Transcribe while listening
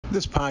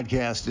This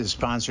podcast is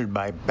sponsored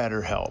by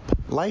BetterHelp.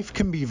 Life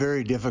can be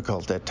very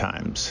difficult at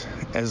times.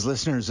 As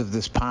listeners of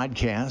this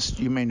podcast,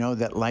 you may know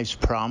that life's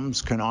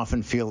problems can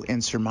often feel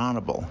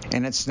insurmountable,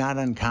 and it's not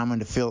uncommon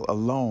to feel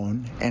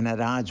alone and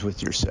at odds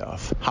with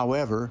yourself.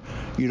 However,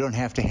 you don't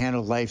have to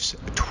handle life's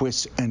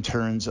twists and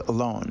turns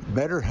alone.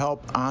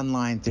 BetterHelp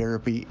Online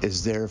Therapy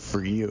is there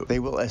for you. They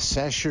will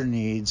assess your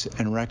needs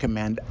and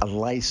recommend a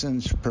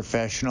licensed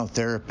professional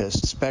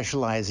therapist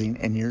specializing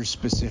in your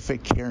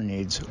specific care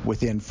needs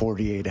within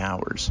 48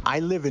 hours.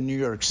 I live in New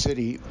York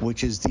City,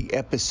 which is the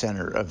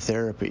epicenter of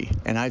therapy,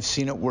 and I've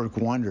seen it work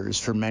wonders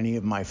for many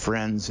of my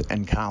friends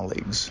and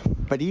colleagues.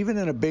 But even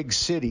in a big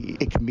city,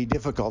 it can be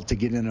difficult to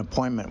get an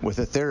appointment with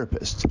a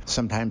therapist,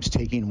 sometimes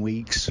taking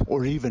weeks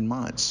or even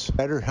months.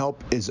 BetterHelp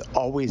is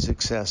always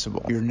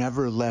accessible. You're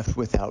never left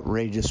with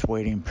outrageous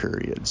waiting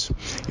periods.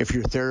 If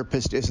your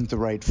therapist isn't the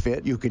right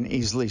fit, you can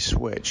easily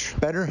switch.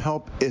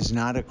 BetterHelp is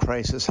not a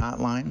crisis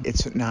hotline.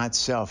 It's not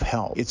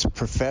self-help. It's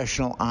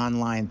professional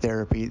online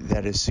therapy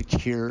that is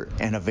secure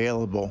and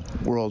available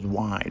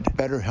worldwide.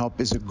 BetterHelp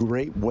is a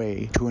great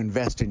way to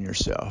invest in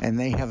yourself, and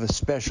they have a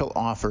special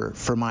offer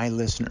for my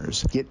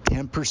listeners. Get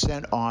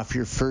 10% off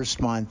your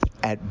first month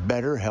at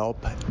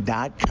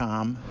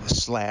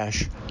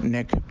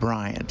betterhelp.com/Nick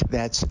Bryant.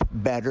 That's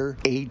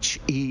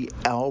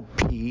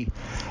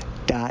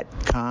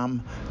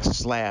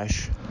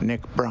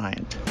betterhelp.com/Nick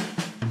Bryant.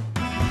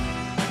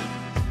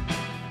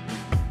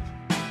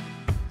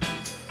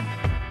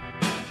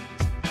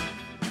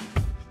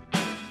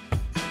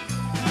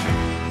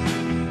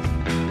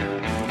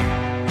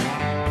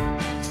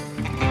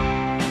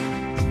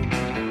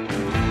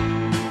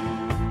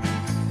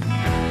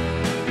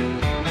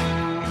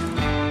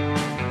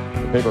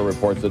 The paper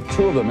reports that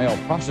two of the male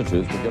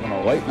prostitutes were given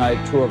a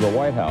late-night tour of the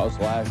White House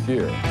last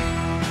year.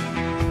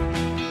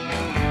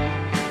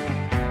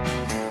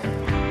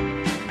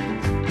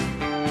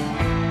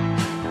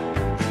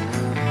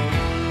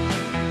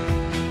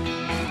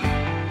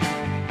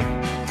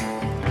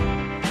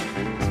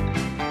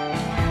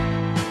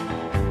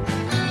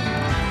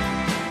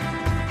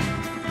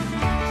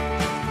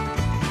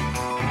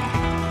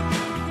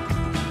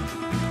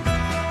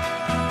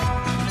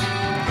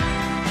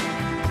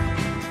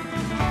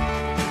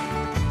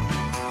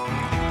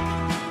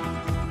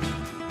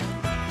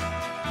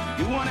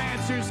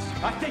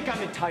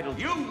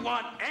 You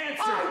want answers.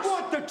 I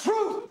want the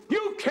truth.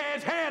 You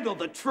can't handle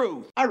the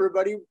truth. Hi,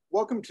 everybody.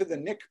 Welcome to the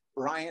Nick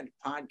Bryant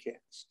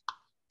Podcast.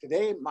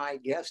 Today, my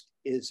guest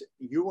is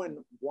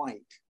Ewan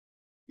Whyte.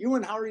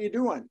 Ewan, how are you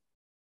doing?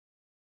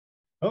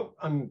 Oh,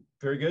 I'm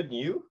very good. And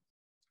you?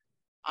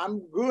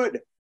 I'm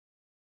good.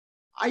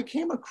 I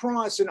came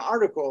across an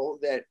article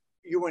that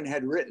Ewan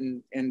had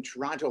written in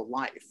Toronto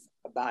Life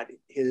about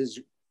his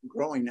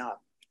growing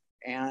up,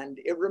 and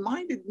it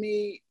reminded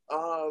me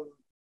of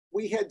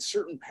we had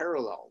certain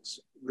parallels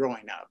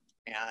growing up,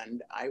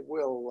 and I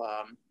will,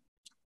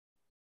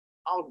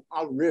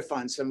 I'll riff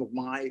on some of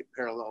my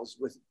parallels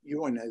with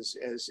Ewan as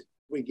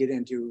we get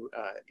into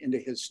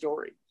his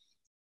story.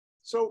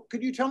 So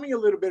could you tell me a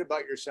little bit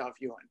about yourself,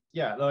 Ewan?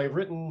 Yeah, no, I've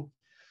written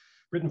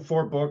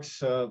 4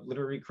 books,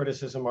 literary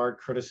criticism, art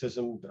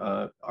criticism,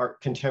 art,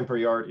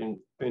 contemporary art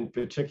in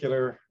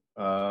particular.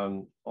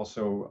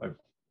 Also, I've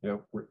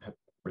have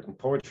written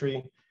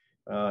poetry,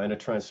 and a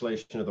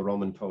translation of the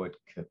Roman poet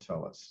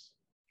Catullus.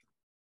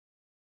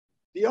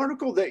 The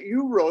article that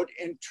you wrote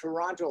in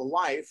Toronto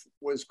Life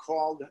was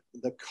called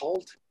 "The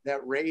Cult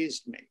That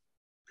Raised Me."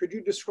 Could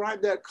you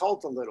describe that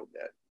cult a little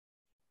bit?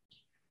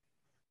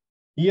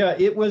 Yeah,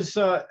 it was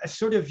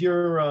sort of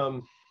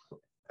your,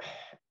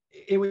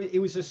 it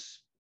was a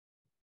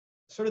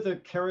sort of the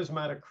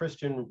charismatic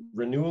Christian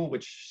renewal,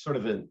 which sort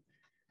of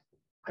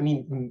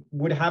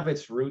would have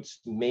its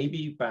roots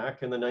maybe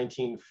back in the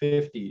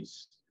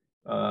 1950s.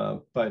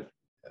 But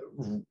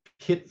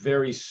hit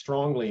very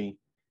strongly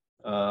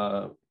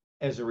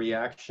as a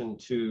reaction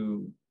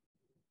to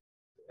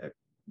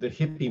the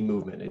hippie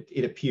movement,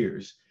 it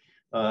appears.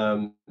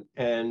 And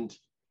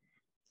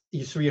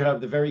so you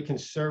have the very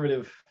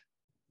conservative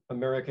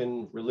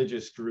American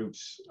religious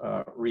groups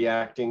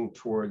reacting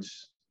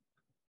towards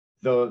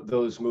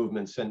those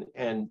movements.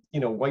 And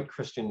white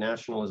Christian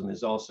nationalism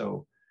is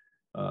also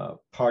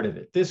part of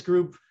it. This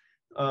group,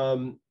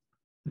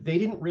 they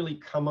didn't really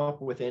come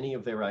up with any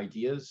of their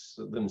ideas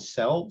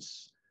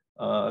themselves.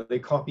 They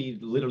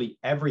copied literally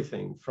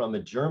everything from a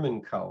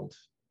German cult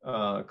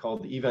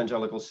called the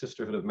Evangelical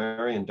Sisterhood of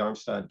Mary in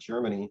Darmstadt,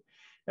 Germany.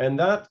 And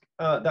that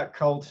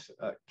cult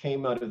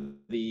came out of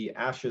the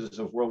ashes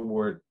of World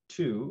War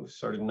II,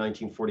 started in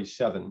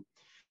 1947.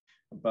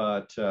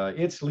 But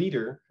its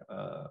leader,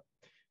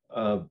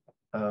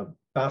 Basilea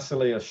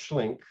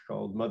Schlink,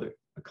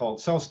 called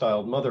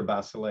self-styled Mother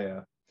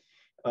Basilea,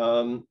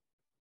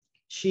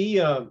 she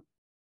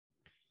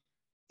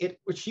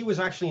was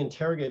actually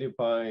interrogated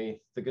by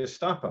the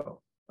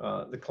Gestapo.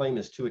 The claim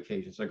is 2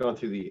 occasions. I've gone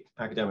through the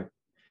academic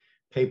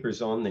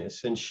papers on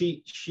this, and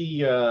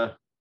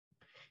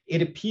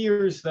it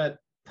appears that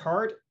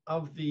part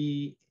of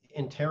the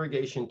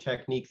interrogation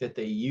technique that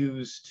they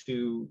use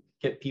to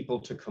get people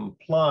to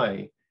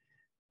comply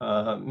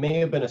may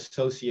have been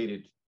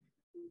associated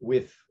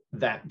with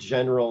that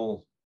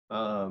general,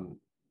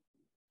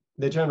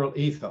 the general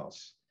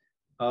ethos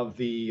of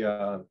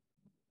the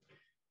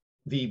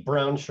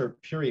brown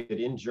shirt period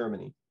in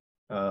Germany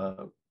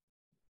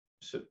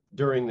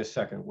during the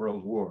Second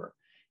World War.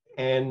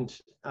 And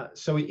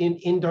so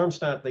in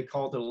Darmstadt, they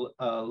called it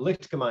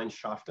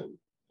Lichtgemeinschaften,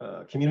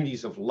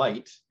 communities of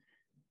light,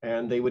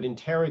 and they would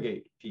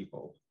interrogate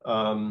people.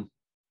 But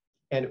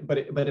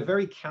a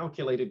very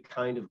calculated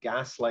kind of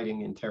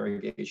gaslighting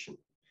interrogation.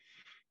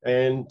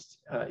 And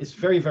it's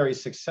very, very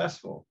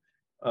successful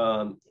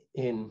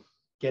in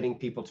getting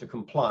people to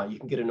comply. You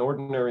can get an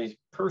ordinary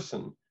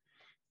person,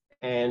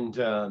 and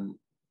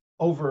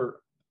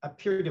over a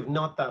period of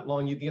not that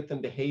long, you get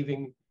them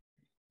behaving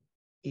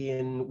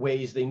in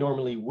ways they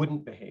normally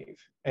wouldn't behave,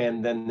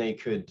 and then they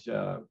could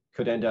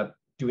end up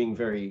doing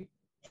very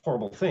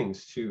horrible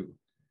things to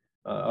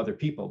other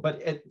people.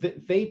 But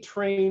they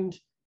trained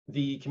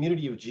the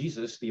Community of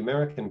Jesus, the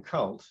American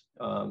cult.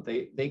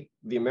 The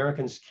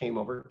Americans came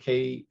over,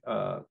 Kay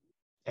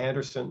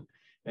Anderson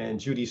and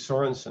Judy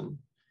Sorensen,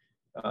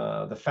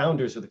 the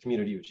founders of the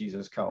Community of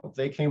Jesus cult.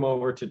 They came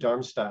over to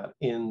Darmstadt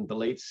in the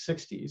late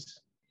 60s.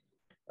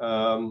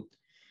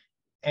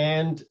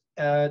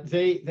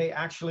 They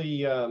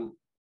actually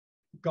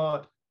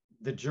got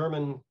the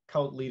German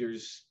cult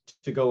leaders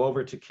to go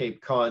over to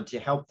Cape Cod to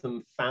help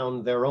them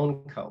found their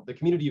own cult. The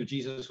Community of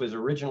Jesus was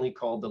originally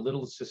called the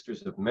Little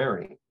Sisters of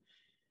Mary,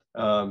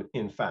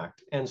 in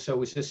fact. And so it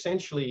was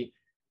essentially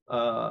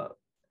a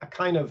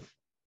kind of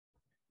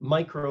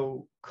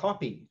micro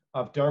copy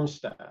of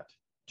Darmstadt,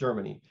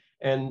 Germany.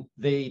 And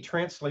they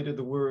translated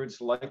the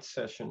words light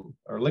session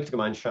or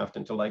Lichtgemeinschaft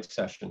into light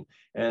session.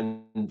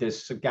 And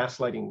this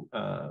gaslighting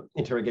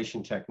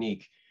interrogation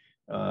technique,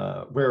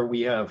 where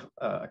we have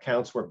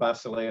accounts where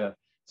Basileia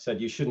said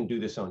you shouldn't do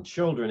this on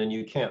children and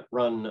you can't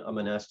run a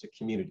monastic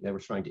community. They were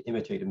trying to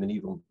imitate a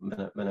medieval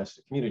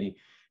monastic community.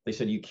 They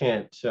said you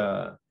can't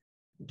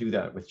do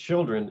that with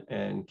children.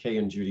 And Kay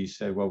and Judy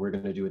said, well, we're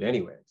going to do it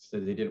anyway. So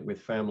they did it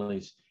with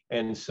families.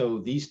 And so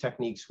these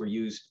techniques were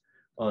used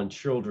on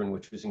children,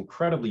 which was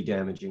incredibly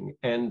damaging.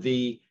 And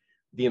the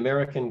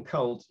American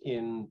cult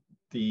in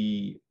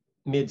the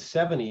mid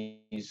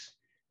 70s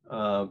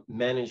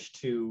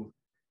managed to,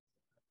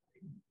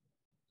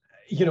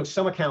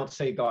 some accounts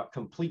say got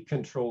complete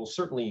control,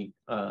 certainly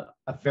a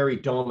very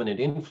dominant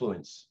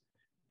influence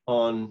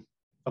on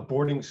a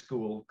boarding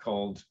school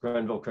called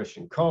Grenville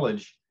Christian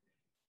College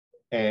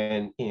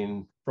and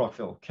in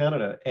Brockville,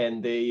 Canada.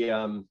 And they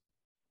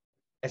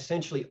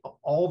essentially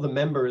all the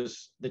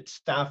members, the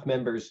staff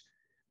members,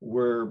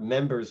 were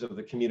members of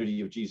the Community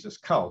of Jesus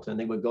cult, and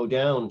they would go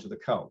down to the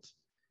cult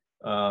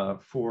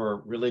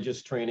for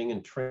religious training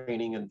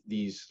and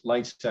these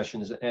light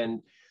sessions.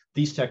 And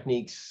these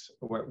techniques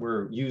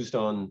were used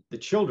on the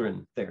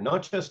children there,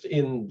 not just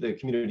in the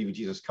Community of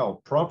Jesus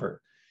cult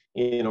proper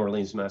in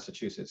Orleans,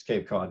 Massachusetts,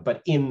 Cape Cod,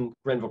 but in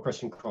Grenville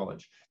Christian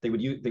College. They would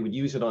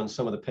use it on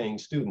some of the paying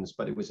students,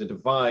 but it was a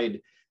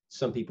divide.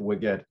 Some people would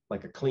get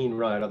like a clean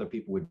ride, other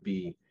people would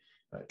be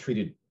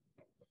treated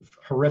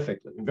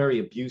horrifically, very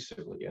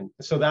abusively. And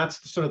so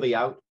that's sort of the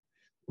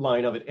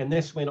outline of it. And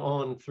this went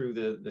on through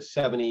the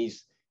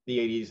 70s, the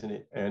 80s,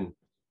 and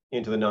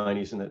into the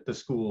 90s, and the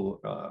school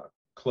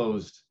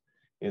closed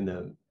in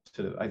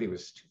I think it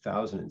was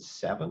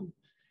 2007.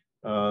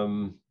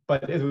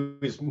 But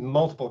it was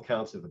multiple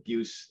counts of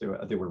abuse.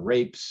 There were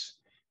rapes,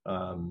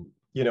 and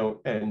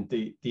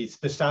the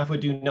staff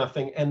would do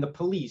nothing. And the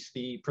police,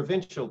 the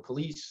provincial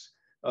police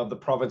of the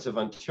province of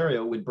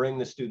Ontario, would bring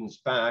the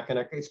students back. And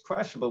it's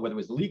questionable whether it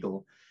was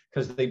legal,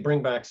 because they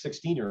bring back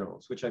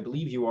 16-year-olds, which I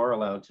believe you are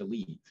allowed to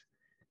leave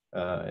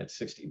at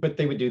 16, but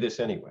they would do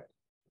this anyway.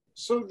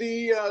 So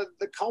the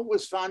cult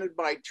was founded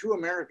by two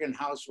American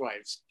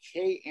housewives,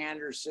 Kay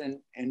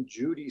Anderson and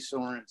Judy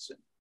Sorensen,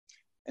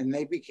 and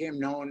they became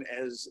known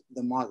as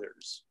the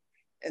Mothers.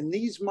 And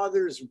these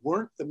mothers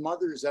weren't the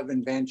mothers of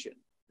invention.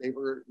 They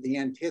were the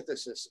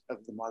antithesis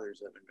of the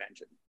mothers of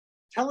invention.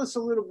 Tell us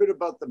a little bit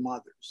about the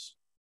Mothers.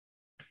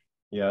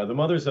 Yeah, the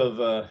mothers of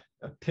a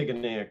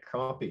Piganaic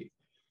copy.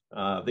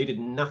 They did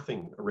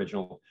nothing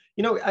original.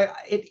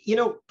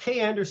 Kay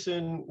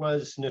Anderson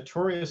was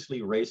notoriously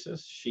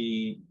racist.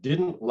 She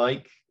didn't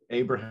like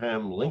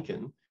Abraham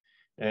Lincoln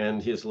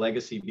and his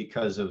legacy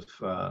because of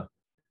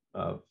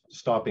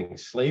stopping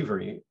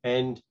slavery,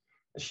 and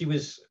she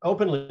was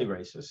openly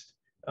racist.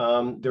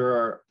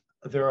 There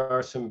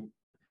are some,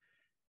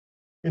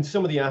 in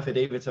some of the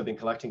affidavits I've been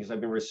collecting, as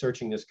I've been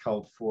researching this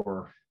cult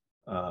for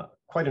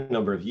quite a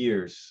number of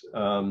years.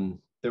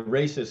 The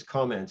racist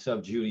comments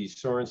of Judy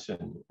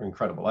Sorensen are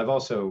incredible. I've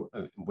also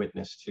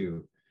witnessed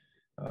to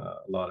a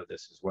lot of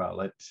this as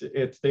well.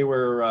 They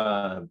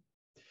were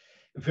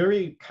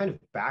very kind of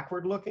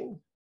backward looking,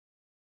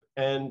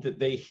 and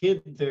they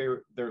hid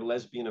their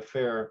lesbian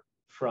affair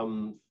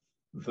from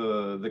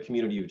the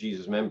Community of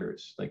Jesus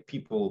members. Like,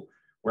 people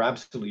were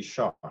absolutely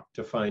shocked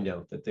to find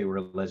out that they were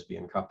a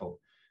lesbian couple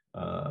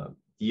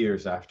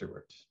years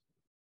afterwards.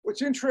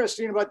 What's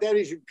interesting about that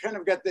is you've kind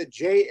of got the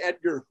J.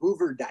 Edgar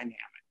Hoover dynamic.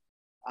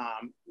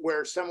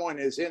 where someone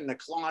is in the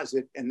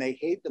closet and they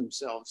hate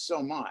themselves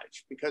so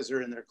much because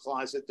they're in their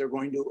closet, they're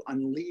going to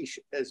unleash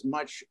as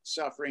much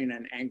suffering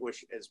and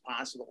anguish as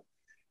possible.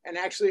 And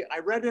actually, I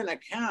read an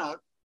account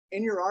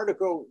in your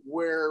article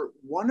where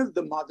one of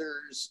the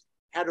mothers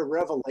had a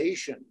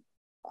revelation,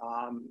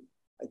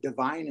 a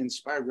divine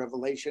inspired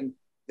revelation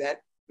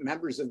that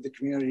members of the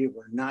community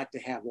were not to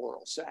have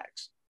oral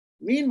sex.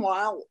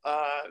 Meanwhile,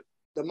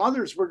 the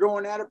mothers were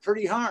going at it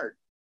pretty hard.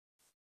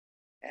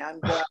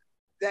 And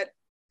that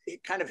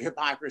kind of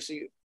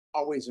hypocrisy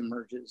always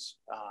emerges,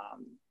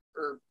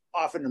 or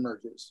often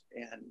emerges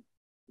in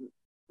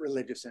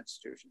religious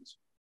institutions.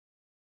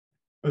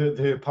 The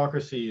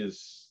hypocrisy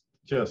is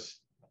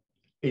just,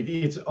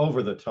 it's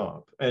over the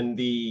top. And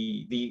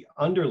the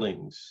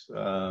underlings,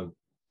 the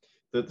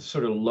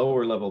sort of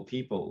lower level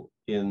people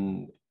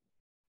in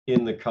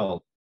the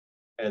cult,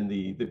 and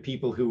the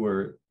people who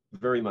were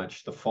very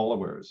much the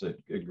followers at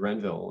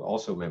Grenville,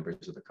 also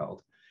members of the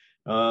cult,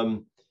 I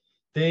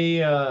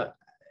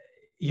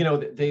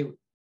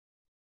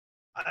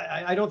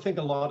don't think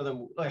a lot of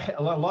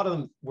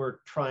them were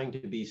trying to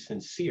be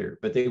sincere,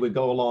 but they would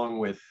go along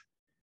with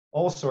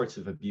all sorts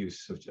of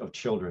abuse of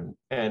children,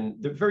 and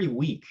they're very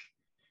weak.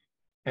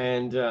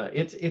 And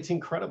it's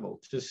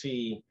incredible to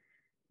see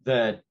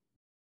that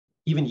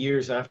even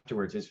years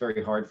afterwards, it's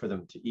very hard for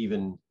them to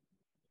even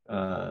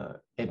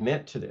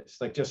admit to this.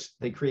 Like, just,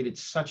 they created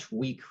such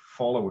weak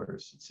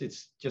followers.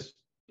 It's just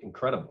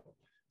incredible.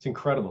 It's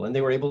incredible. And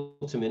they were able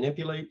to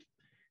manipulate,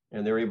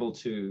 and they're able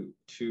to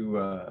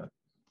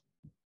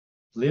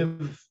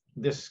live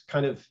this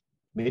kind of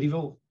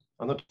medieval,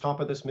 on the top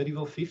of this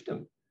medieval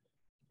fiefdom.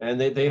 And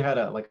they had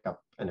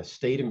an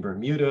estate in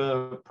Bermuda,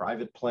 a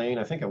private plane.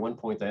 I think at one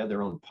point they had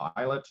their own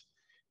pilot.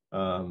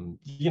 And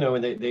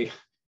they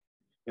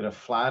had a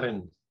flat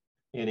in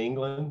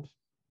England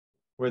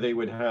where they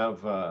would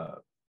have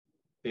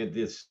they had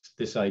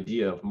this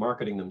idea of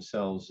marketing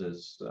themselves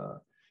as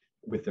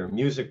with their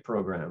music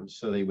programs,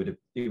 so they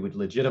would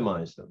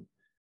legitimize them.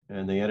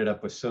 And they ended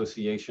up with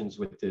associations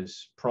with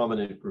this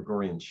prominent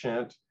Gregorian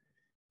chant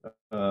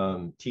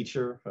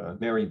teacher,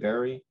 Mary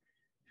Berry,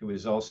 who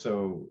is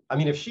also, I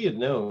mean, if she had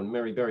known,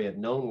 Mary Berry had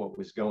known what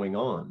was going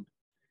on,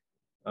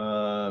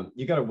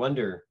 you got to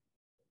wonder,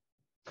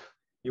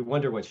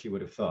 what she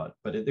would have thought.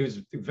 But it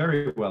was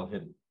very well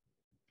hidden.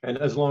 And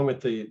as long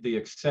with the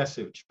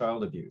excessive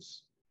child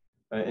abuse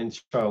and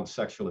child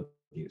sexual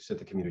abuse at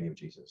the Community of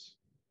Jesus.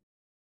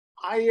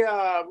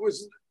 I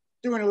was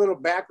doing a little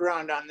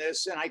background on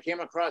this, and I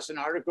came across an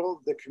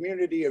article, The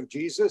Community of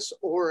Jesus,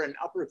 or an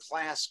Upper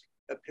Class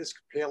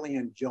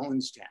Episcopalian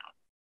Jonestown.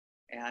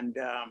 And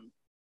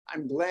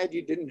I'm glad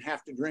you didn't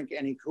have to drink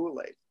any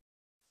Kool-Aid.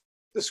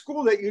 The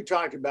school that you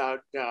talked about,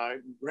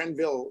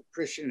 Grenville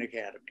Christian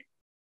Academy,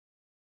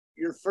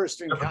 your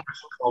first encounter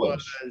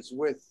was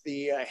with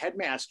the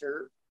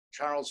headmaster,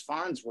 Charles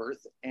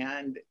Farnsworth.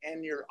 And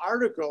in your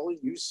article,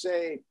 you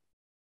say,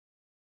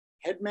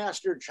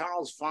 Headmaster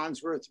Charles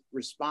Farnsworth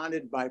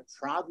responded by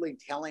proudly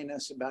telling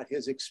us about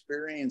his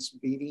experience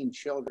beating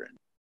children.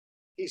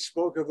 He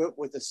spoke of it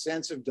with a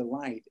sense of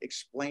delight,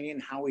 explaining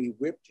how he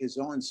whipped his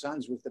own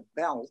sons with a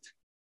belt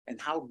and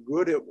how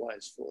good it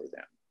was for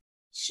them.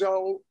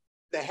 So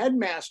the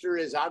headmaster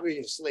is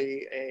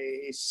obviously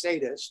a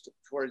sadist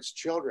towards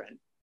children.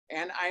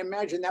 And I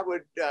imagine that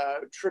would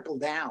trickle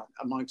down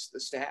amongst the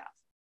staff.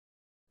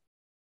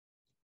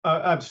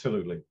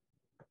 Absolutely.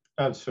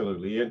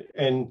 Absolutely.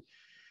 And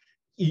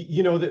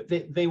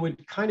they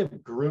would kind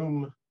of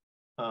groom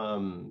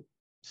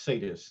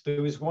sadists.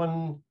 There was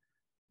one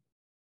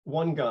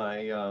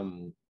guy,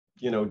 Dan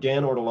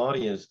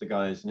Ortolani is the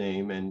guy's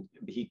name, and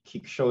he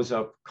shows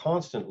up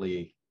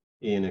constantly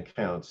in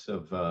accounts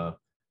of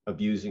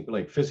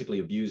physically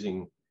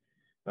abusing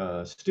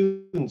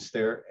students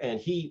there. And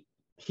he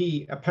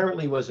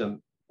apparently was a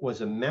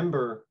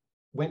member,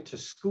 went to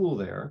school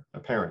there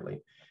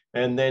apparently,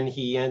 and then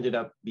he ended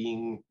up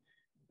being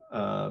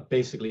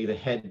basically the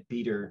head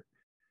beater,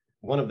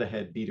 one of the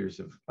head beaters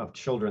of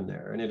children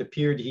there. And it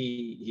appeared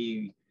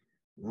he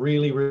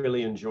really,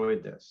 really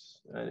enjoyed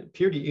this. And it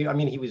appeared,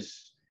 he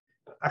was,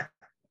 I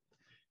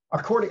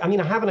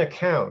have an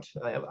account.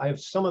 I have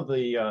some of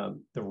the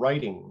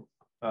writing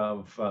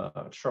of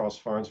Charles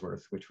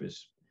Farnsworth, which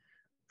was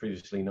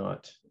previously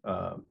not,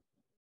 I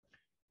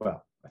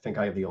think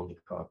I have the only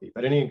copy.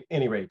 But at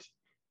any rate,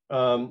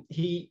 there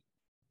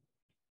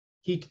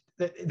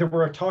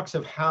were talks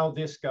of how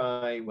this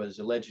guy was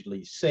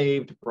allegedly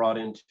saved, brought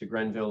into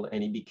Grenville,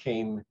 and he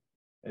became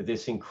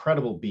this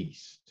incredible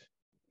beast.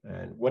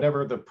 And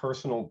whatever the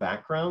personal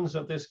backgrounds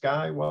of this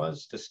guy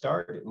was to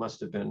start, it must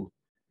have been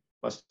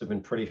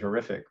pretty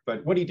horrific.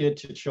 But what he did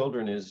to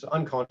children is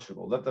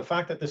unconscionable. The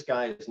fact that this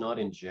guy is not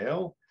in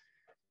jail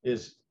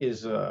is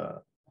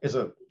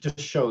just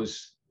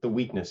shows the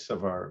weakness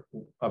of our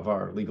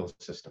legal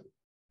system.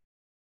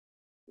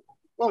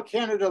 Well,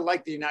 Canada,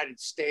 like the United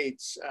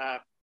States,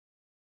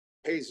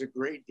 pays a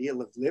great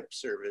deal of lip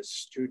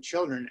service to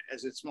children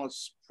as its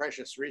most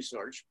precious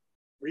resource,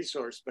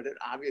 but it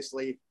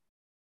obviously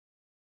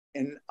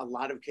in a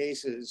lot of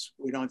cases,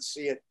 we don't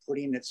see it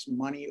putting its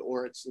money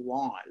or its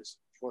laws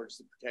towards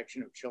the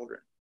protection of children.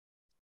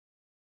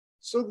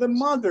 So the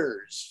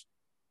mothers,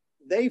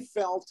 they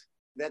felt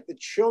that the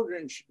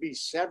children should be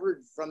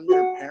severed from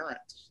their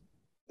parents.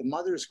 The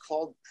mothers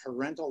called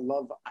parental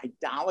love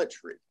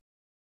idolatry,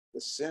 the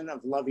sin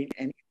of loving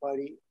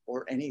anybody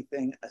or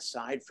anything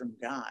aside from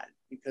God,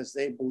 because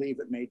they believe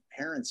it made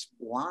parents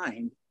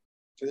blind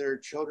to their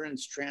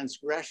children's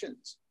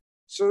transgressions.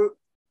 So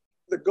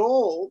the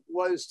goal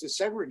was to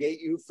segregate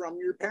you from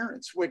your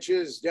parents, which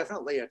is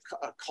definitely a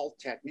cult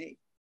technique.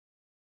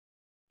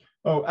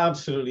 Oh,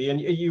 absolutely. And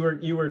you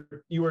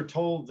were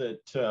told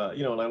that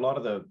you know, a lot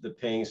of the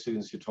paying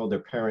students, you're told their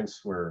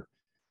parents were,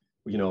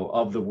 you know,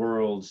 of the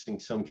world. In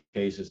some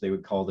cases, they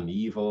would call them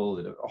evil,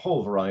 a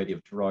whole variety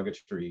of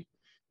derogatory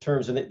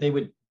terms, and they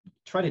would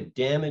try to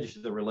damage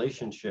the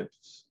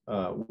relationships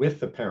with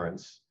the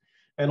parents.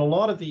 And a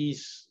lot of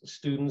these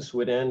students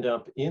would end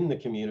up in the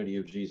Community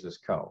of Jesus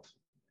cult.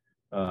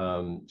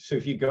 So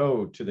if you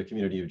go to the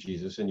Community of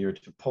Jesus and you're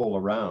to poll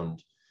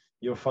around,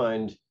 you'll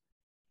find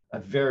a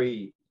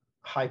very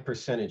high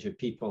percentage of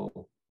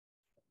people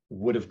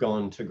would have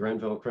gone to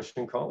Grenville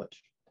Christian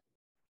College.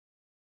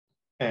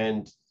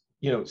 And,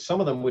 you know,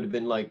 some of them would have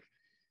been like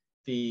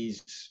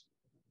these,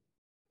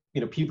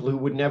 you know, people who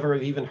would never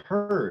have even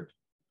heard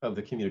of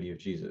the Community of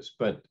Jesus,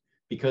 but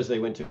because they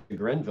went to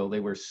Grenville, they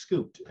were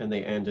scooped and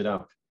they ended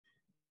up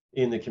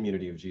in the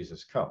Community of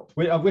Jesus cult,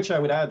 of which I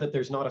would add that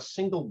there's not a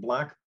single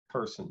Black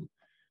person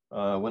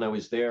when I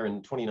was there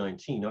in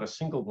 2019, not a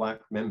single Black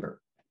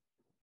member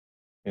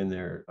in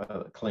their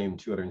claimed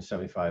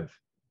 275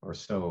 or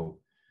so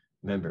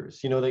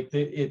members. You know,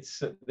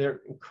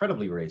 they're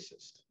incredibly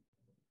racist,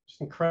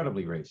 just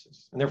incredibly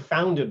racist, and they're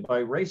founded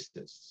by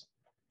racists.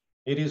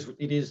 It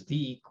is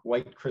the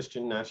white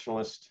Christian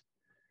nationalist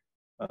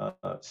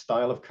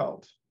style of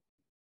cult.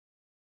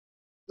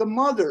 The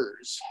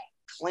mothers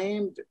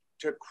claimed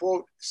to,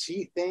 quote,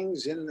 see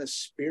things in the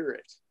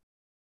spirit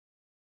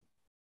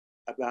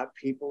about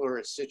people or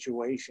a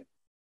situation,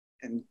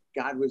 and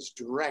God was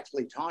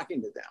directly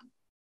talking to them.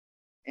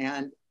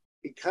 And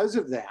because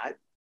of that,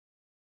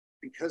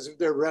 because of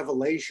their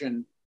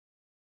revelation,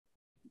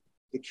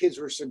 the kids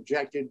were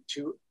subjected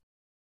to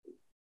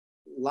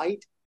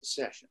light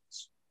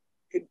sessions.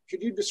 Could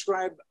you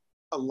describe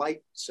a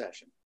light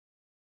session?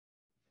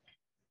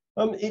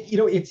 You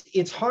know,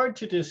 it's hard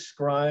to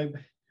describe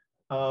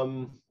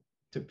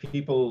to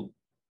people,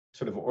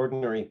 sort of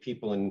ordinary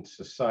people in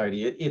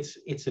society.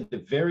 It's a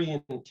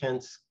very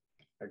intense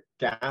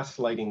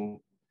gaslighting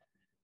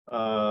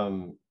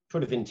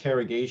sort of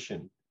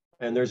interrogation,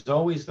 and there's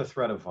always the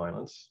threat of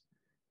violence.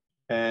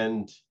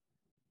 And,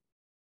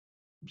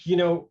 you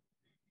know,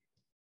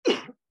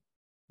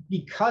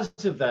 because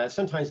of that,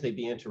 sometimes they'd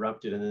be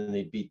interrupted and then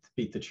they'd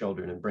beat the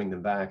children and bring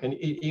them back. And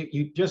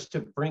you just to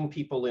bring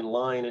people in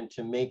line and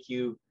to make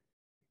you,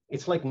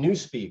 it's like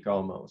newspeak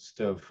almost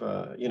of,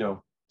 you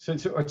know, so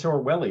it's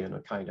Orwellian,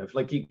 a kind of,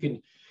 like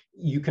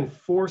you can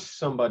force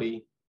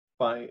somebody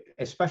by,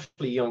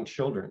 especially young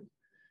children,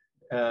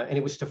 and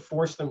it was to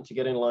force them to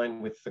get in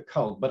line with the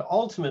cult. But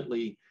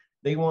ultimately,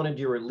 they wanted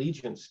your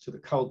allegiance to the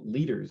cult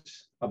leaders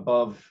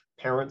above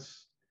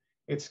parents.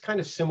 It's kind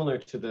of similar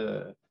to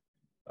the,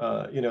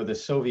 you know, the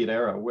Soviet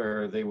era,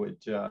 where they would,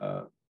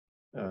 you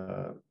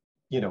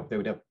know, they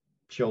would have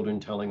children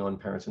telling on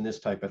parents and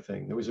this type of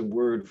thing. There was a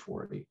word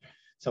for it,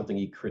 something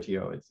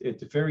ikritio.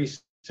 It's very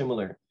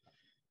similar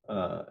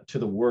to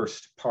the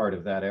worst part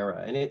of that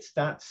era, and it's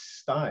that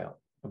style.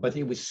 But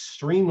it was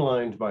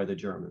streamlined by the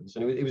Germans,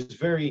 and it was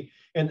very.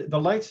 And the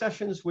light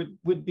sessions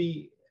would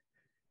be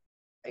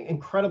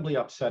incredibly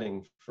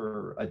upsetting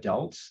for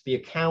adults. The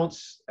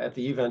accounts at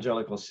the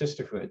Evangelical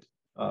Sisterhood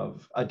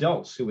of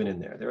adults who went in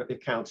there, their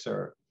accounts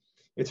are,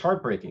 it's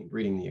heartbreaking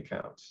reading the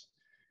accounts.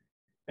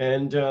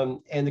 And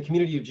the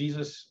Community of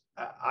Jesus,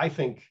 I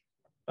think,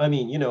 I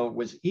mean, you know,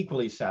 was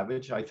equally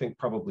savage. I think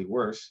probably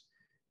worse.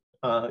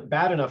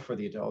 Bad enough for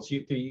the adults.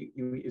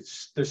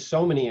 There's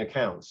so many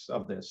accounts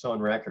of this on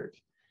record.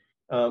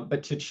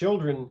 But to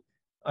children,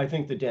 I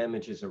think the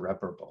damage is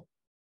irreparable.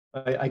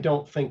 I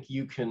don't think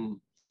you can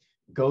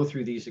go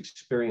through these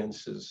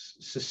experiences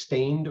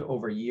sustained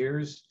over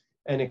years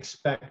and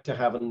expect to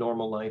have a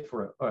normal life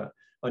or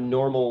a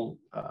normal,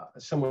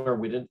 somewhere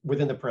within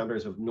the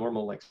parameters of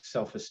normal, like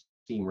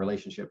self-esteem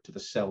relationship to the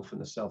self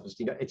and the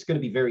self-esteem. It's going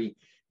to be very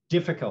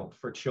difficult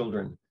for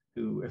children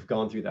who have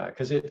gone through that,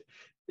 because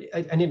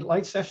and in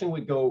light session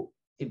would go,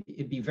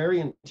 it'd be very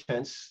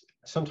intense.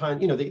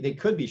 Sometimes, you know, they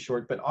could be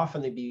short, but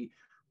often they'd be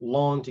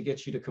long to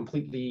get you to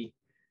completely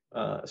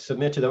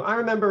submit to them. I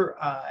remember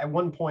at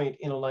one point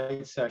in a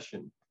light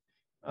session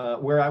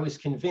where I was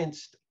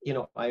convinced, you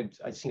know, I'd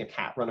seen a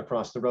cat run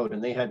across the road,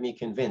 and they had me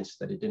convinced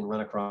that it didn't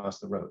run across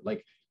the road.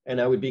 Like, and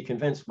I would be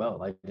convinced,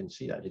 well, I didn't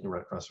see that, it didn't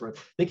run across the road.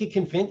 They could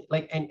convince,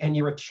 like, and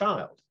you're a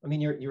child. I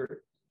mean,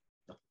 you're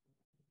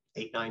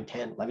 8, 9,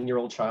 10,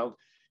 11-year-old child.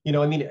 You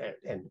know, I mean,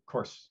 and of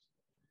course,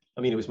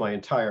 I mean, it was my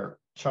entire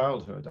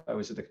childhood. I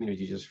was at the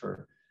Community just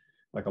for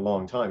like a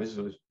long time. This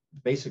was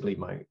basically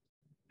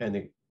and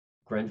the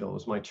Grenville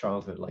was my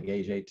childhood, like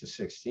age 8 to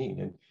 16.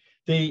 And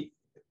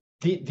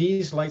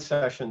these light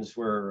sessions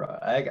were,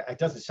 it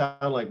doesn't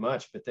sound like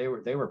much, but they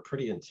were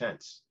pretty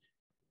intense,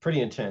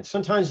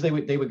 Sometimes they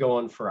would go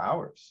on for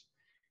hours.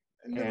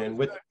 And there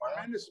was a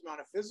tremendous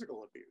amount of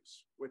physical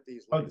abuse with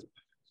these light sessions.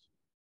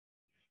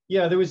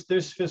 Yeah,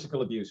 there's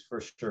physical abuse for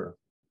sure.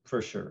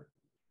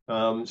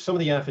 Some of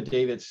the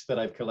affidavits that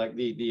I've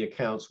collected, the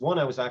accounts, one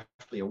I was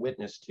actually a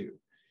witness to.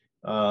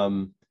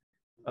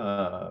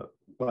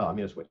 Well, I mean,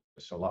 I was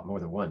witness to a lot more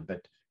than one,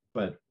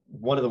 but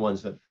one of the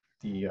ones that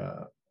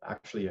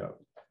actually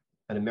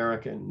an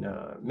American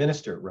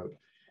minister wrote,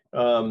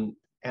 and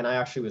I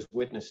actually was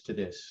witness to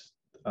this.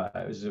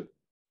 It was a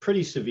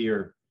pretty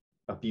severe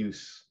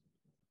abuse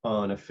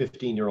on a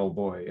 15-year-old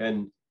boy,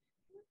 and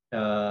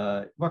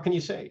what can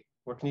you say?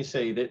 What can you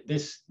say?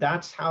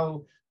 That's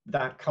how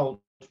that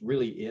cult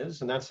really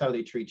is, and that's how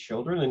they treat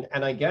children.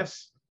 And I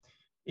guess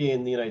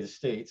in the United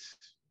States,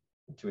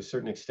 to a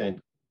certain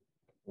extent,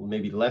 well,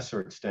 maybe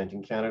lesser extent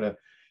in Canada,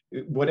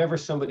 if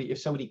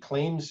somebody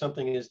claims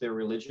something is their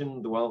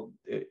religion, well,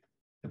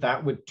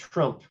 that would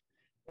trump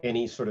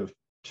any sort of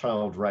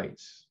child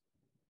rights,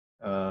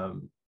 the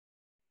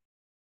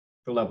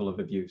level of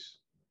abuse.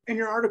 In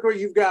your article,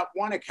 you've got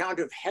one account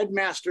of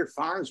Headmaster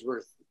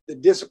Farnsworth, the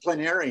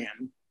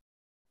disciplinarian,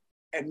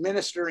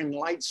 administering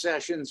light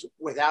sessions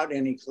without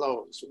any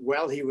clothes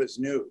while he was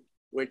nude,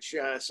 which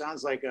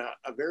sounds like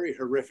a very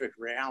horrific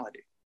reality.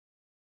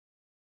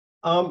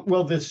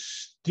 Well,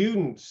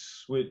 some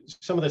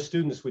of the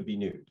students would be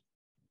nude.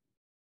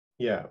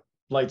 Yeah,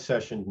 light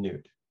session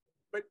nude.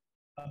 But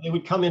they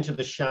would come into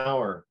the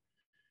shower,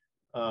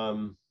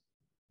 they'd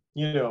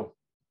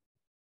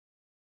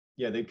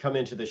come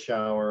into the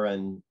shower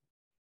and,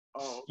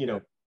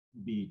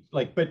 be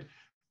like, but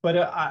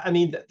I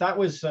mean, that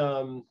was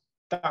a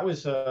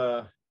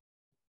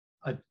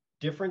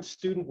different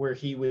student where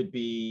he would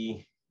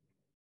be,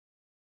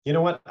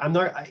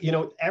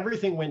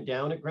 everything went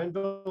down at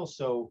Grenville,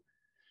 so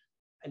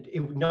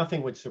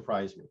nothing would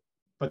surprise me.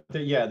 But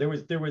there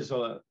was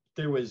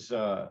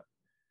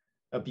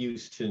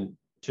abuse to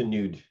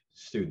nude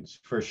students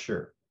for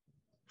sure,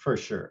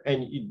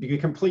 and you'd be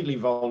completely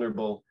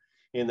vulnerable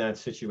in that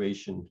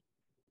situation.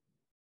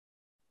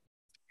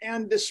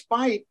 And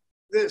despite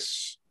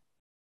this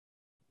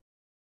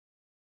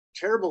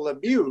terrible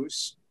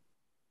abuse,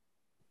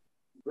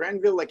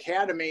 Grenville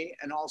Academy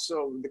and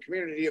also the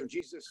Community of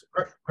Jesus,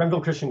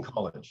 Grenville Christian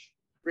College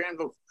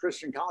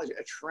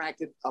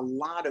attracted a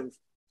lot of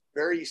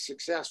very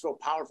successful,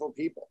 powerful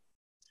people.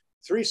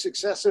 3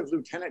 successive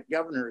lieutenant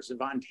governors of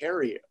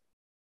Ontario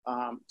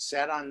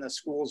sat on the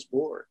school's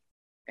board,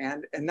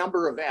 and a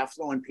number of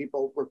affluent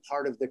people were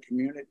part of the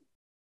community.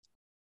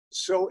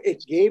 So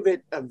it gave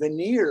it a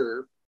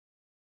veneer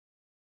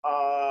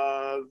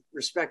of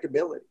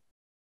respectability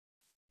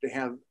to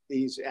have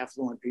these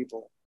affluent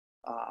people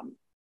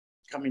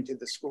coming to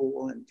the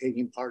school and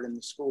taking part in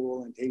the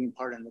school and taking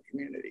part in the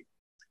community.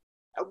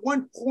 At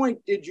what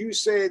point did you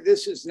say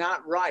this is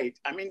not right?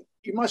 I mean,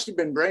 you must have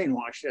been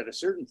brainwashed at a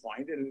certain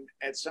point, and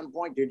at some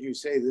point did you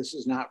say this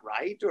is not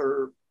right,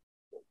 or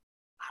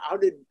how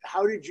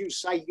did you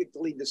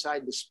psychically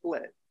decide to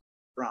split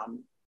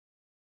from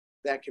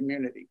that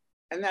community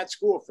and that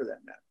school for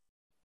that matter?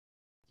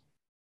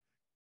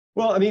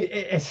 Well, I mean,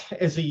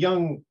 as a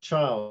young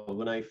child,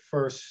 when I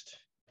first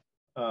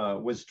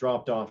was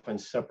dropped off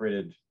and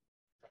separated,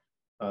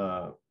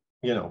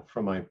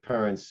 from my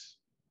parents,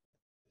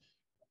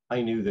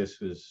 I knew this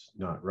was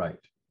not right.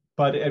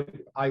 But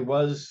I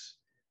was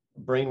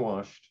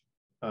brainwashed,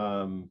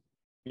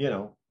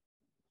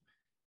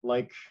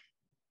 like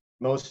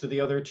most of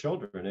the other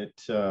children.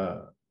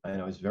 I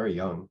was very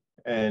young,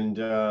 and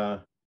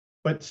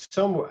but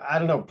I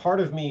don't know, part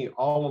of me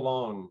all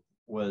along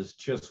was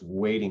just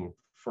waiting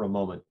for a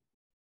moment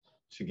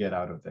to get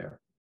out of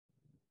there.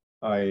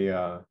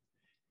 I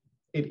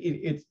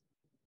mean,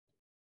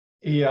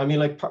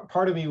 like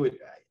part of me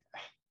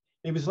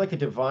it was like a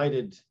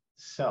divided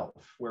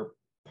self, where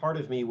part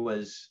of me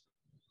was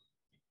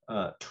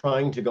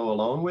trying to go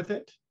along with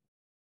it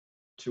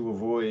to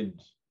avoid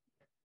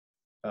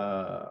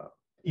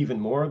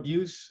even more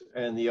abuse,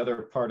 and the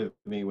other part of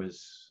me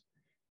was,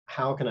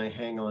 how can I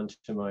hang on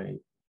to my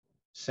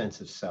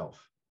sense of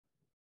self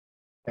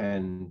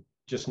and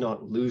just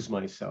not lose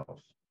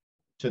myself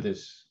to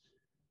this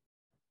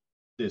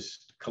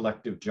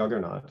collective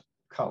juggernaut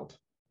cult?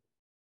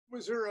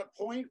 Was there a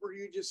point where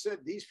you just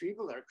said, these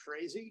people are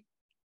crazy?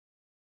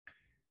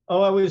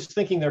 Oh, I was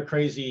thinking they're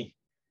crazy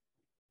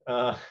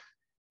all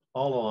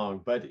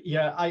along, but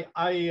yeah,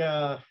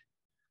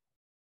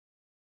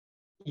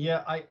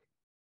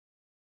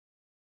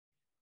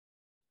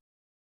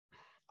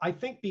 I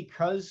think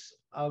because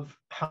of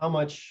how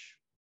much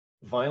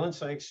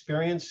violence I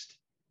experienced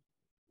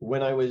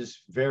when I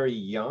was very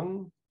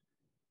young,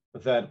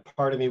 that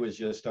part of me was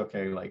just,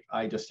 okay, like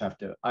I just have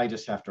to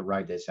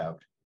ride this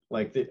out.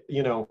 Like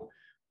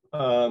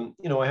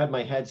I had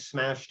my head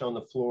smashed on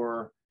the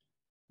floor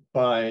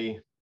by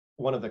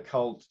one of the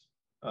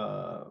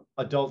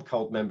adult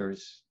cult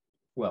members,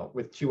 well,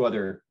 with 2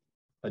 other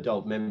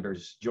adult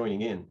members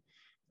joining in,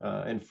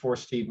 and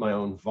forced to eat my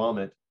own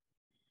vomit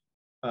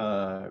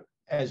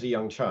as a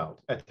young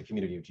child at the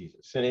Community of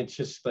Jesus. And it's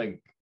just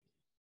like,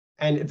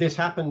 and this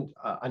happened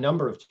a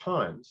number of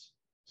times.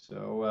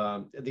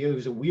 So there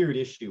was a weird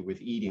issue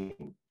with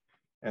eating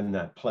in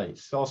that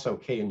place. Also,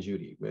 Kay and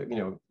Judy,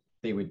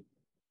 they would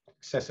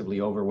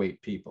excessively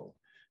overweight people.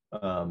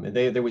 And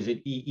there was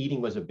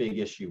eating was a big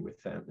issue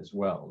with them as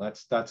well.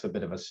 That's a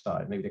bit of a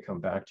side, maybe to come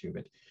back to.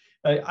 But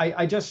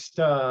I just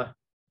part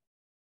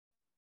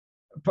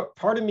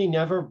of me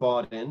never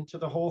bought into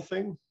the whole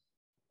thing.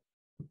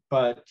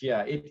 But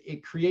yeah,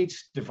 it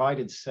creates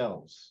divided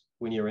selves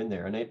when you're in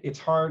there, and it's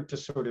hard to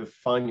sort of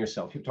find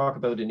yourself. You talk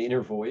about an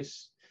inner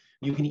voice.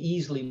 You can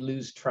easily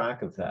lose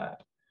track of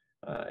that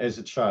as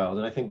a child,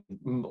 and I think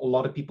a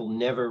lot of people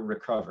never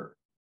recover.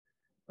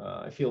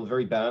 I feel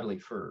very badly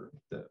for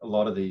a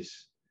lot of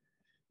these,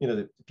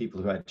 the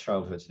people who had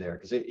childhoods there,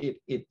 because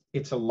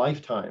it's a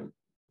lifetime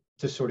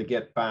to sort of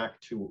get back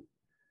to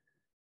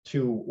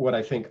what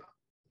I think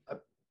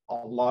a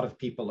lot of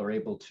people are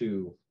able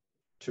to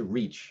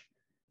reach.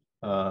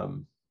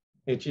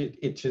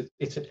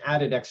 It's an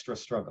added extra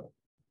struggle.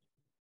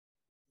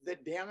 The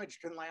damage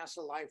can last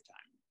a lifetime.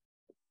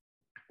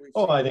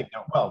 I think,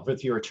 well,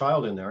 if you're a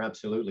child in there,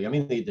 absolutely. I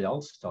mean, the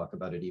adults talk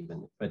about it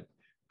even, but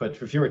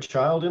if you're a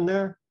child in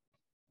there,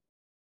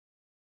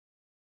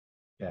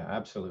 yeah,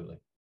 absolutely.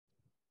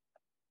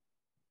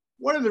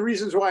 One of the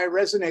reasons why I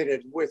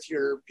resonated with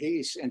your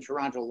piece in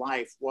Toronto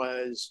Life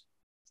was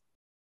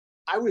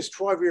I was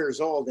 12 years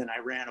old and I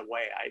ran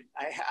away.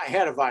 I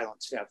had a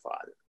violent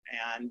stepfather,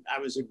 and I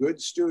was a good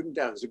student.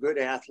 I was a good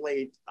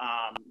athlete,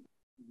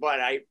 but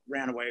I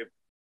ran away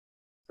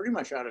pretty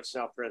much out of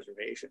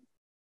self-preservation.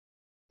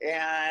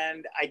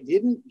 And I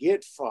didn't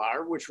get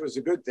far, which was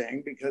a good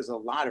thing, because a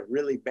lot of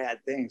really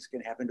bad things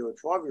can happen to a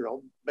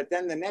 12-year-old. But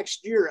then the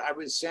next year I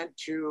was sent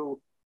to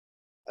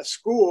a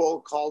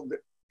school called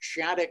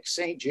Shattuck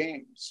St.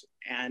 James.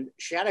 And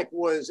Shattuck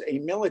was a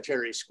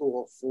military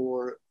school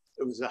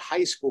it was a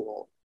high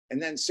school.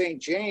 And then St.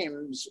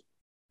 James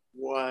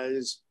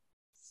was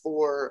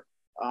for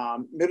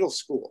middle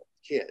school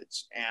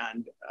kids.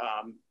 And,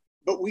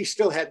 but we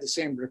still had the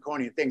same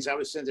draconian things. I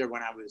was sent there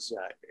when I was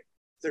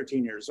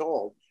 13 years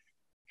old.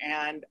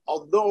 And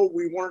although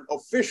we weren't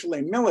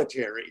officially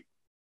military,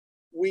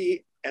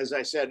 we, as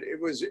I said,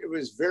 it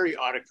was very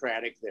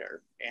autocratic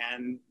there.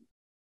 And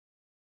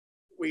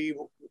we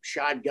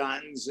shot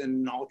guns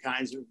and all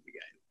kinds of,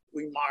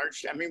 we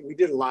marched. I mean, we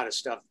did a lot of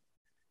stuff,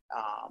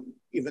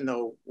 even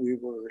though we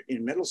were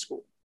in middle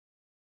school.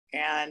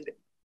 And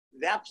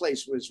that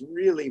place was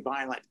really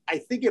violent. I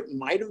think it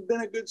might have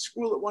been a good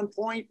school at one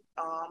point,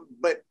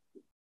 but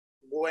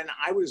when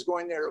I was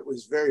going there, it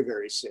was very,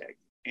 very sick.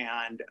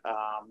 And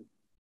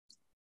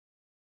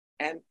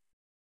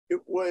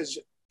it was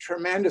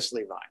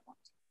tremendously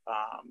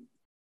violent.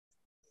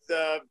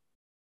 The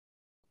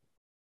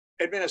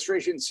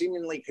administration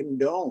seemingly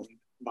condoned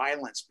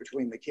violence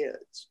between the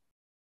kids,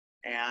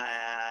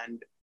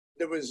 and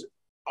there was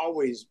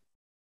always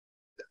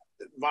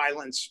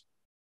violence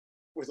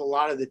with a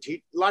lot of the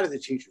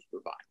teachers were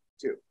violent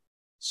too.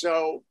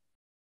 So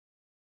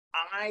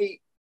I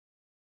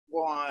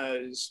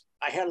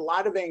had a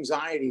lot of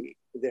anxiety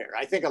there.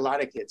 I think a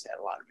lot of kids had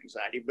a lot of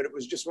anxiety, but it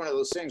was just one of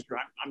those things where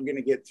I'm going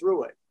to get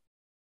through it.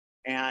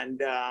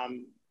 And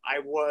I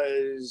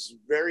was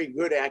very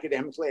good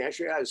academically.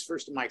 Actually, I was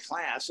first in my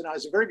class, and I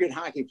was a very good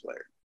hockey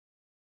player.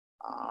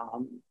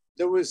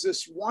 There was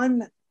this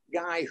one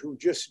guy who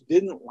just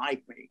didn't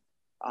like me.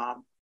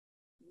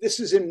 This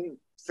is in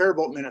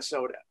Faribault,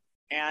 Minnesota.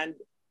 And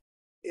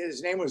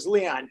his name was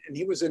Leon, and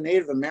he was a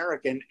Native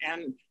American.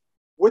 And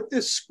what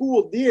this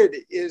school did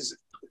is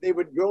they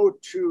would go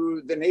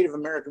to the Native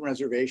American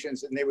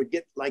reservations and they would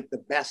get like the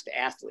best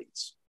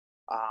athletes.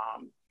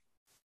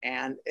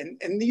 And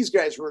these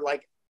guys were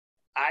like,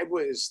 I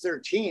was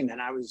 13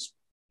 and I was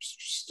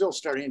still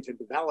starting to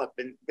develop,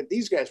 but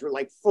these guys were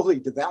like fully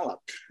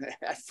developed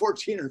at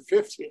 14 or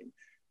 15.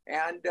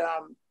 And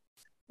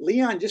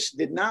Leon just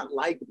did not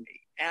like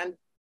me. And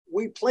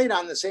we played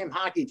on the same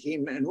hockey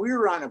team, and we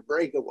were on a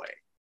breakaway.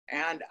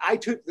 And I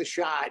took the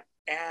shot,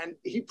 and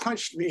he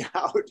punched me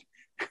out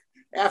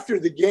after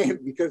the game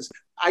because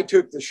I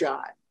took the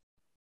shot.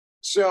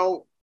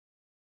 So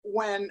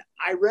when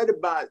I read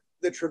about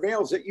the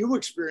travails that you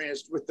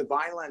experienced with the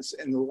violence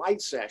in the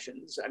light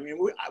sessions, I mean,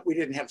 we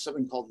didn't have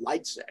something called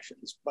light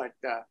sessions,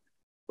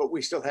 but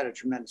we still had a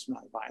tremendous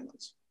amount of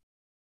violence.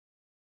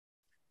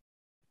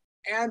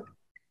 And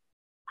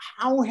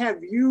how have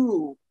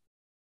you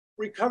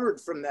recovered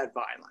from that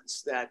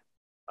violence that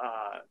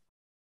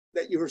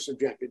you were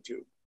subjected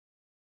to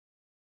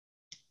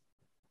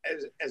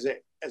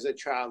as a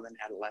child and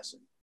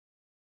adolescent?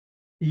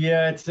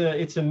 Yeah,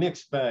 it's a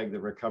mixed bag, the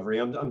recovery.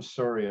 I'm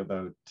sorry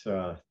about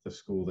the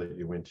school that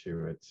you went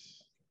to.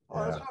 It's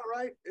that's all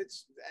right.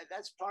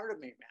 That's part of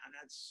me, man.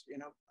 That's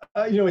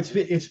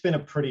it's been a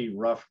pretty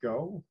rough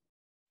go,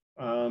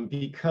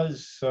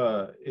 because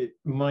in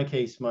my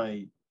case,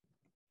 my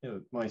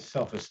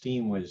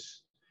self-esteem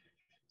was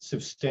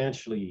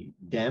substantially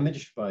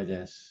damaged by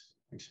this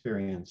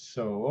experience.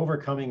 So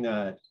overcoming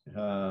that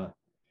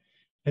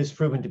has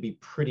proven to be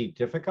pretty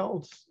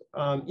difficult.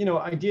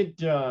 I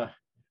did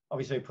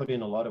obviously I put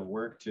in a lot of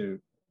work to,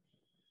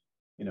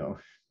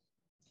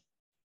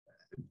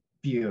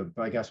 be a,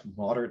 I guess,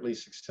 moderately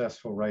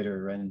successful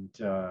writer, and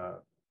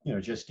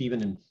just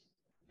even in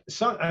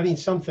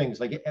some things,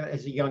 like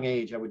as a young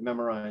age, I would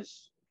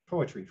memorize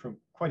poetry from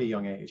quite a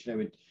young age, and I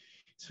would.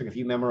 So if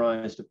you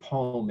memorized a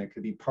poem, it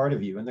could be part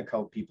of you, and the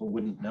cult people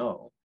wouldn't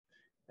know,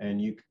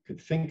 and you could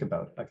think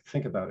about it. I could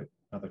think about it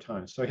other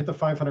times. So I hit the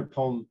 500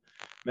 poem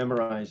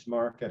memorized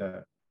mark at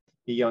a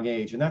young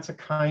age, and that's a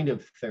kind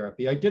of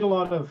therapy. I did a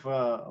lot of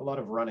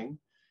running,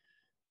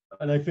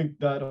 and I think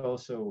that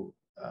also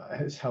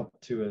has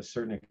helped to a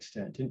certain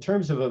extent. In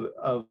terms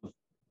of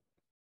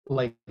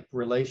like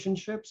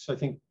relationships, I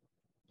think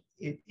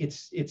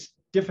it's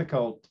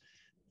difficult.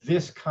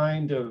 This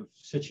kind of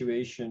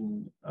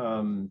situation,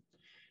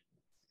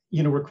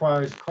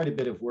 requires quite a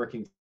bit of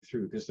working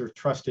through, because there are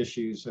trust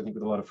issues, I think,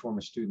 with a lot of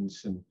former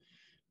students, and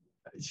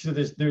so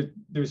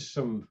there's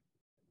some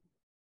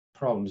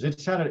problems.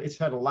 It's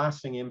had a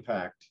lasting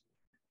impact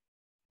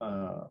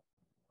on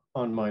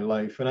my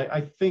life, and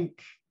I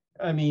think,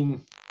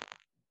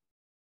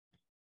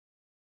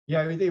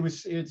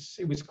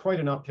 it was quite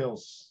an uphill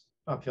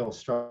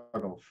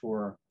struggle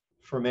for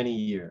many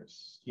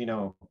years,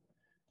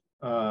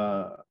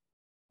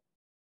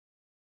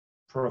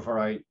 for a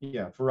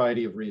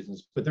variety of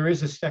reasons. But there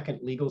is a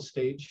second legal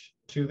stage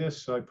to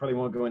this, so I probably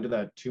won't go into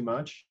that too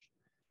much.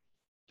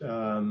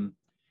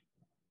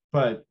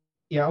 But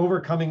yeah,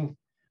 overcoming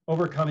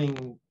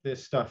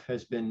this stuff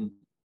has been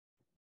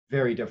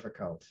very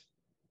difficult.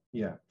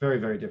 Yeah, very,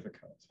 very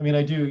difficult.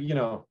 I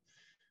do,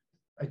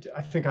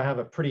 I think I have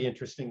a pretty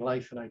interesting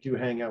life, and I do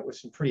hang out with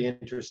some pretty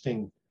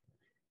interesting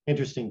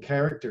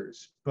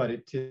characters, but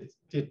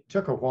it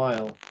took a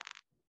while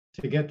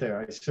to get there.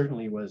 I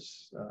certainly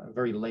was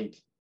very late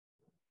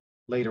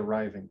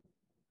arriving.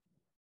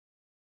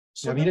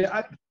 So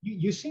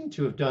you seem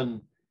to have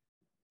done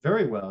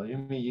very well.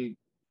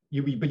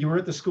 But you were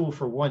at the school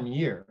for 1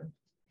 year.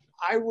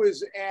 I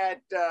was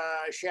at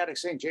Shattuck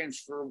St. James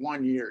for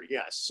 1 year,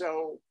 yes.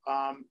 So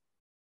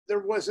there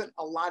wasn't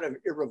a lot of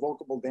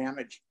irrevocable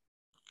damage.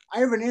 I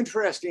have an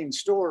interesting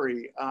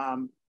story.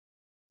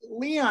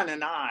 Leon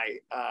and I,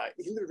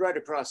 he lived right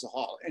across the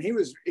hall, and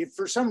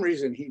for some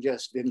reason, he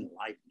just didn't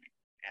like me.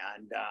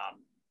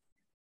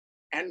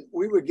 And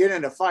we would get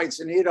into fights,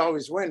 and he'd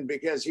always win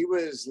because he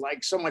was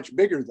like so much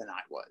bigger than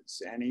I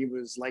was, and he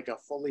was like a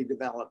fully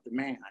developed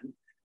man,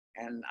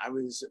 and I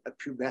was a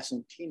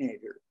pubescent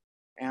teenager.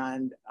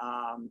 And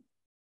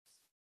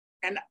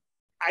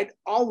I'd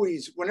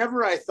always,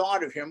 whenever I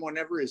thought of him,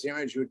 whenever his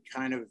image would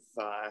kind of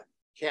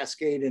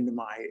cascade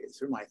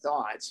through my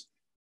thoughts,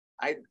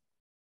 I'd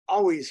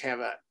always have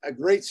a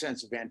great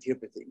sense of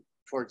antipathy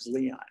towards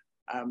Leon.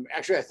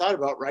 Actually, I thought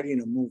about writing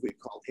a movie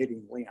called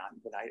Hitting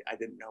Leon, but I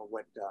didn't know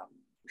what,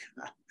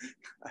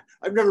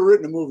 I've never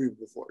written a movie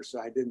before, so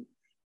I didn't.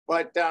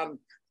 But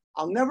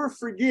I'll never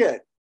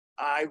forget,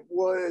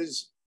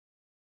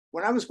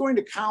 when I was going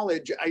to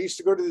college, I used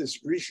to go to this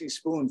Greasy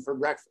Spoon for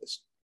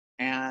breakfast,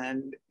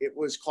 and it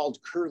was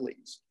called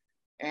Curly's.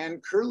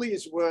 And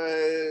Curly's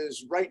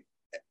was right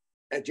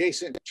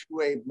adjacent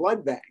to a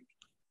blood bank.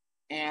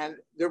 And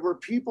there were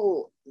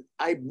people,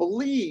 I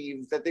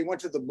believe, that they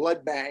went to the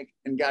blood bank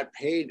and got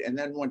paid and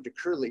then went to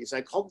Curly's.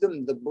 I called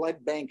them the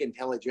blood bank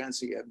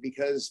intelligentsia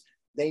because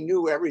they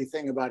knew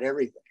everything about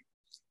everything.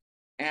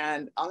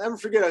 And I'll never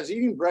forget, I was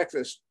eating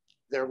breakfast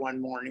there one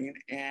morning,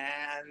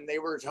 and they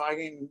were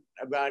talking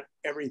about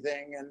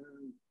everything. And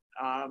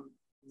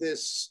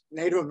this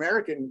Native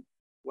American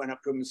went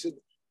up to him and said,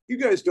 "You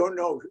guys don't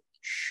know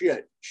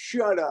shit,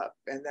 shut up."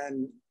 And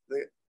then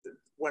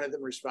one of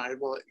them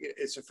responded, "Well,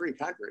 it's a free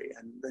country."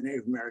 And the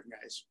Native American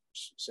guys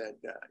said,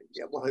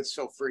 "Yeah, well, it's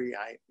so free,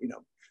 I'm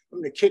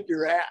going to kick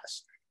your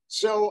ass."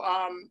 So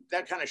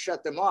that kind of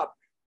shut them up.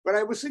 But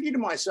I was thinking to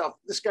myself,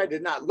 this guy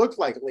did not look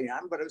like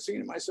Leon, but I was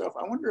thinking to myself,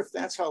 I wonder if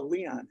that's how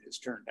Leon has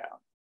turned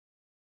out.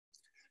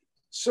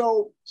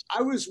 So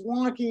I was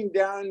walking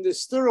down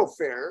this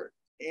thoroughfare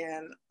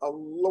in a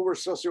lower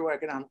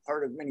socioeconomic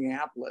part of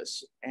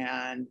Minneapolis,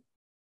 and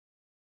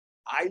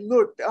I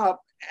looked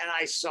up and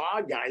I saw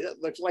a guy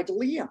that looked like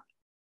Leon.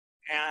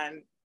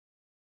 And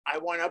I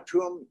went up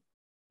to him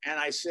and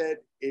I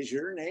said, "Is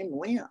your name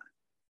Leon?"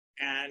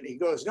 And he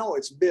goes, "No,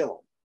 it's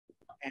Bill."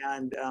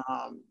 And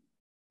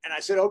I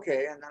said,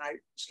 "Okay." And then I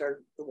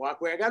started to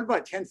walk away. I got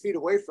about 10 feet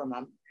away from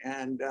him.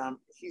 And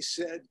he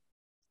said,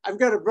 "I've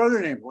got a brother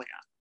named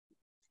Leon."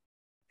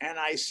 And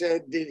I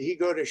said, "Did he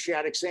go to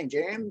Shattuck St.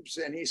 James?"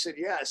 And he said,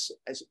 "Yes."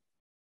 I said,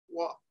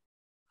 "Well,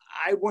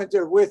 I went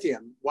there with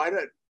him.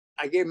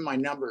 I gave him my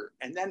number.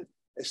 And then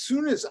as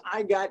soon as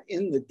I got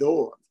in the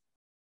door,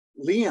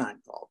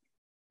 Leon called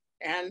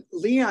me. And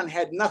Leon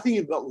had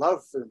nothing but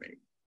love for me,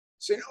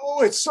 saying,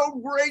 "Oh, it's so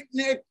great,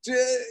 Nick.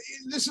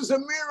 This is a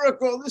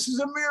miracle. This is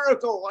a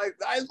miracle.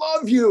 I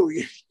love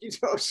you."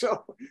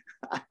 So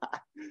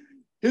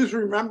his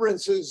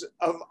remembrances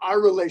of our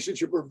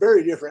relationship were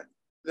very different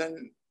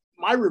than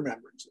my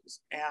remembrances.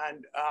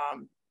 And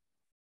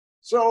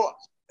so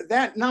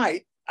that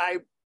night, I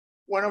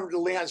went over to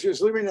Leon's. He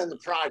was living in the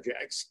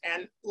projects,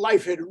 and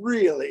life had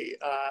really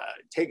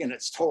taken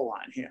its toll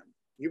on him.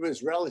 He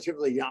was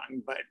relatively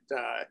young, but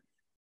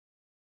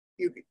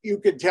you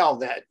could tell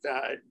that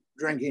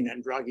drinking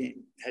and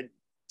drugging had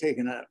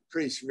taken a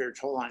pretty severe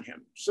toll on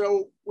him.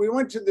 So we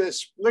went to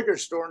this liquor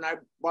store, and I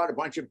bought a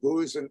bunch of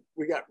booze, and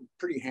we got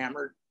pretty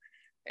hammered.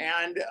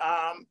 And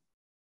I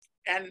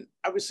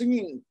was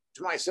thinking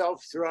to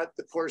myself throughout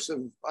the course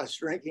of us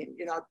drinking,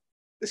 you know,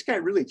 this guy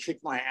really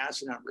kicked my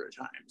ass a number of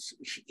times.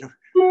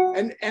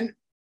 And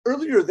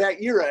earlier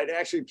that year, I'd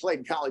actually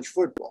played college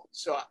football.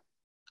 So,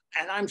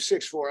 and I'm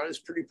 6'4", I was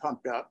pretty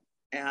pumped up.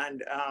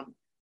 And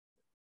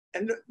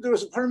there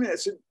was a part of me that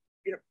said,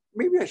 you know,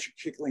 maybe I should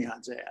kick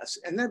Leon's ass.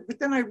 But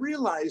then I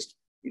realized,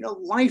 you know,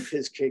 life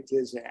has kicked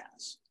his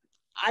ass.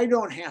 I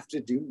don't have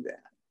to do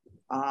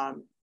that.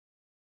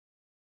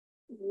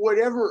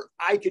 Whatever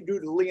I could do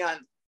to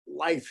Leon,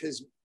 life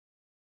has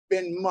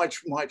been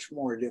much, much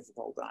more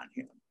difficult on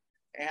him.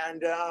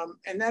 And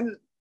then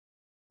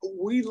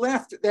we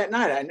left that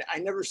night. I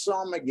never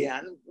saw him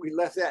again. We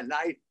left that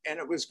night, and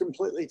it was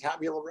completely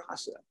tabula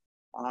rasa.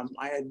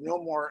 I had no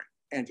more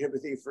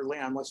antipathy for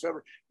Leon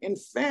whatsoever. In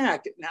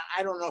fact, now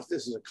I don't know if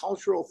this is a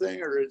cultural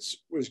thing or it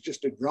was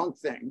just a drunk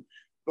thing,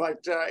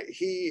 but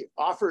he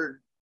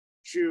offered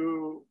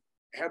to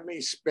have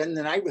me spend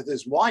the night with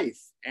his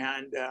wife.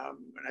 And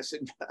I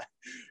said,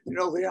 you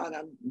know, Leon,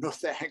 no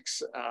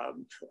thanks.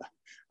 I'm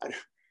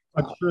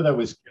sure that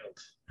was guilt.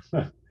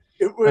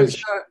 It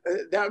was,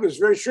 that was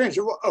very strange.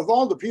 Of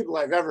all the people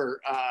I've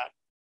ever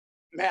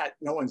met,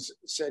 no one's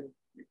said,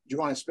 do you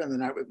want to spend the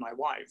night with my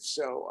wife?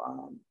 So,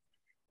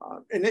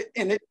 and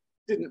it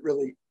didn't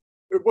really,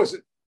 it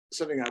wasn't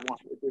something I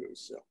wanted to do.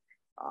 So,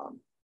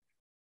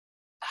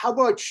 how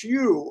about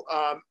you?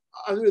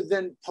 Other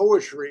than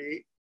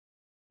poetry,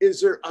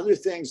 is there other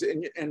things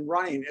in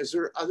running? Is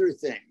there other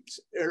things?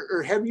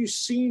 Or have you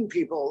seen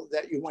people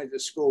that you went to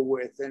school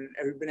with, and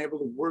have you been able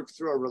to work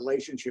through a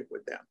relationship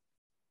with them?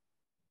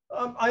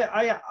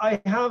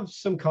 I have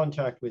some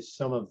contact with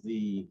some of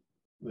the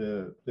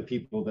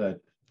people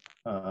that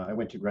I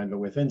went to Grenville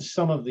with, and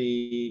some of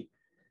the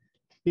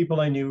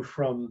people I knew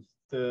from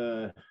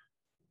the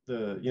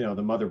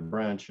mother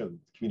branch of the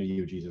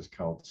Community of Jesus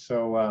cult.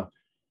 So,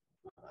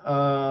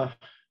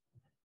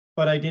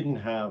 but I didn't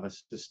have a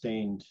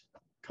sustained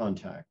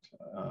contact.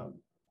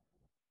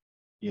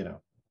 You know,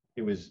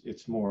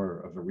 it's more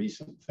of a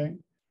recent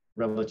thing,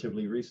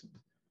 relatively recent.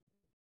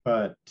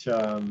 But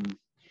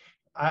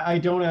I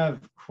don't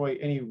have quite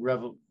any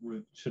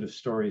sort of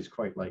stories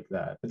quite like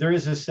that. But there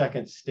is a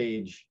second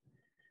stage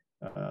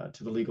to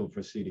the legal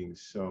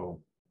proceedings,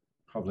 so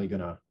probably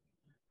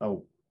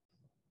I'll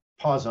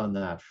pause on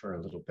that for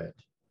a little bit.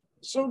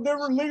 So there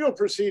were legal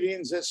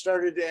proceedings that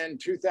started in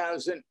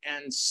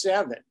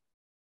 2007.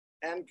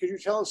 And could you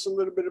tell us a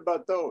little bit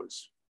about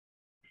those?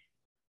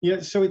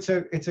 Yeah, so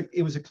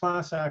it was a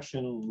class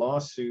action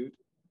lawsuit,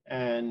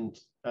 and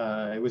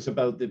it was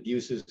about the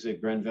abuses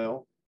at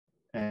Grenville.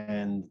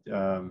 And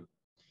you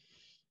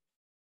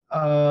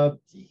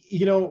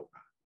know,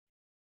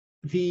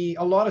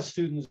 a lot of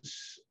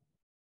students,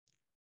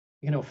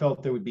 you know,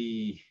 felt there would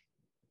be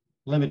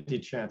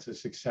limited chance of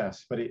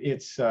success, but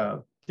it's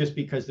just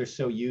because they're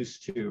so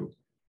used to,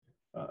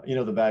 you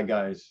know, the bad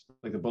guys,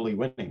 like the bully,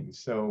 winning.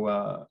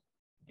 So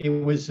it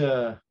was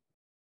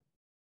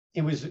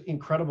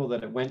incredible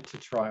that it went to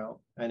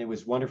trial, and it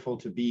was wonderful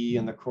to be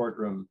in the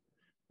courtroom.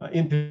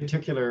 In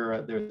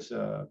particular, there's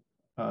a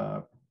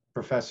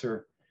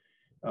professor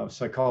of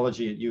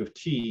psychology at U of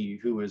T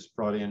who was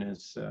brought in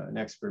as an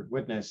expert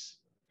witness,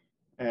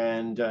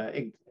 and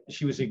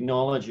she was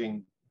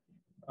acknowledging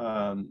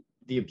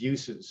the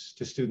abuses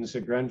to students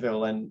at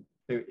Grenville, and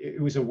it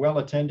was a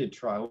well-attended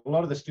trial. A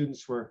lot of the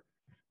students were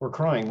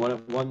crying.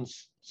 One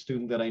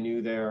student that I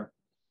knew there,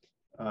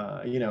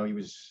 you know, he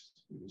was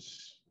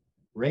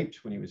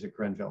raped when he was at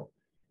Grenville,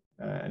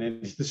 and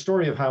it's the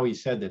story of how he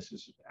said this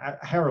is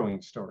a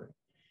harrowing story,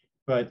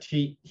 but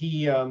he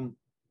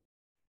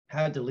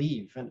had to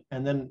leave,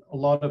 and then a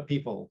lot of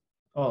people,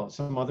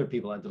 some other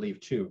people had to leave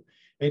too.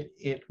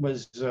 It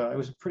was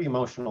a pretty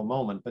emotional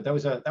moment, but that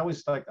was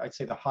like, I'd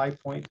say, the high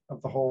point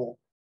of the whole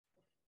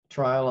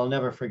trial. I'll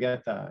never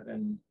forget that.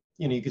 And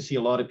you know, you could see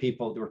a lot of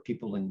people. There were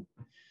people in,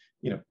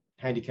 you know,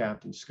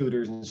 handicapped and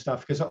scooters and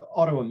stuff, because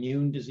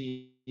autoimmune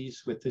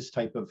disease with this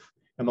type of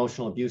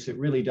emotional abuse, it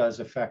really does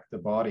affect the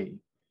body.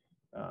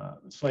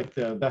 It's like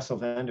the Bessel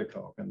van der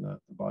Kolk, and the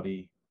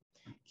body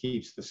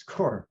keeps the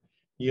score.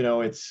 You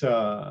know, it's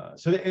so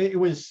it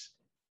was.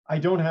 I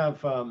don't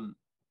have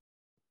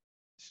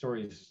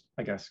stories,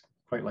 I guess,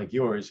 quite like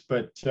yours,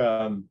 but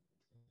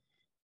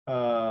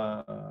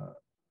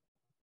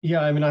yeah,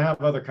 I mean, I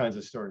have other kinds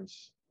of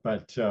stories,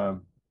 but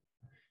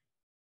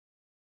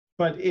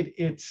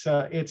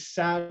it's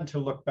sad to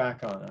look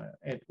back on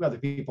it. Other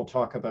people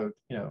talk about,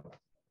 you know,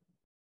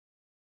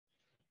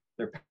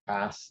 their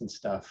pasts and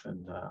stuff.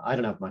 And I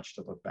don't have much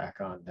to look back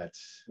on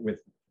that's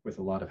with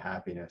a lot of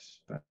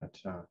happiness.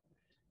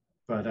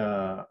 But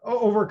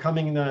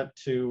overcoming that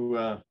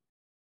to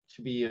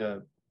be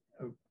a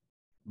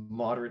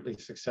moderately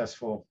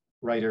successful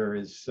writer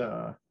was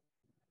a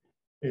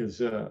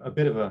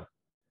bit of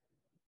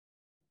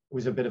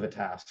a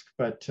task.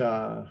 But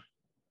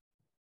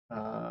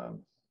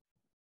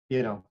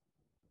you know,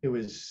 it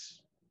was.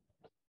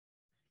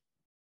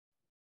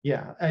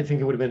 Yeah, I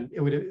think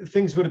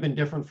things would have been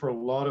different for a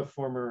lot of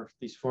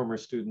these former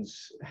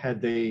students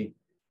had they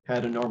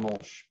had a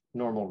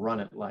normal run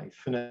at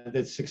life, and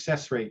the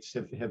success rates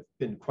have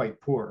been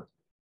quite poor.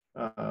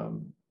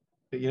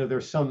 You know,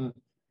 there's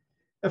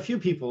a few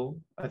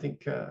people, I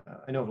think,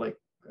 I know, like,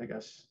 I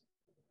guess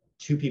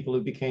 2 people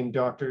who became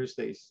doctors,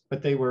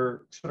 but they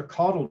were sort of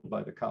coddled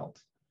by the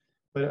cult.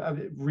 But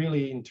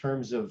really, in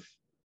terms of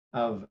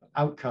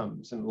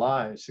outcomes and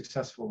lives,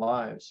 successful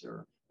lives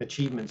or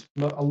achievements,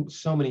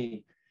 so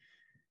many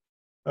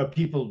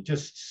people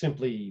just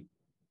simply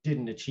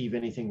didn't achieve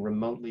anything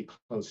remotely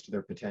close to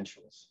their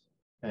potentials.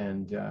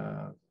 And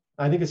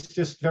I think it's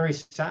just very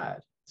sad.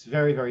 It's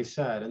very, very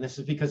sad. And this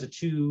is because of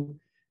 2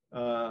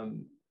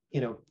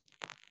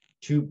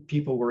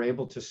 people were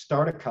able to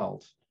start a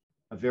cult,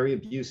 a very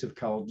abusive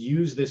cult,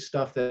 use this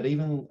stuff that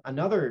even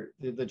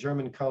the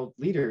German cult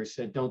leader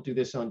said, don't do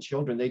this on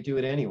children. They do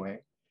it anyway.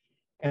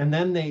 And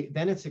then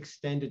it's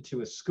extended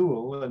to a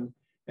school,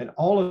 and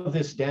all of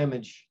this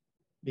damage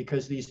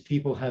because these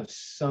people have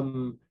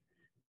some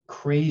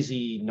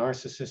crazy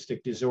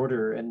narcissistic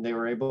disorder, and they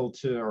were able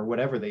to, or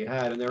whatever they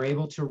had, and they're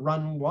able to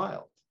run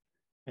wild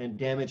and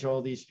damage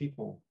all these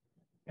people.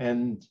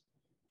 And,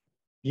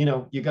 you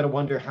know, you got to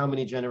wonder how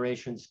many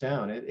generations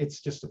down. It's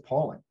just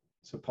appalling.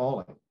 It's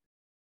appalling.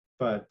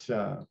 But,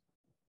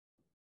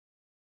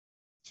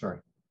 sorry.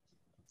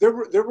 There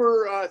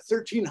were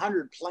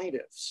 1,300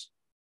 plaintiffs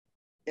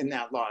in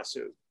that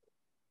lawsuit.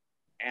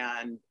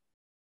 And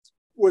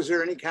was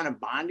there any kind of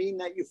bonding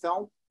that you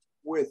felt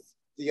with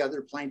the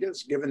other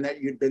plaintiffs, given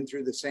that you'd been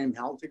through the same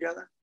hell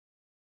together?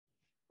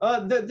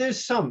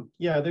 There's some,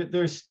 yeah.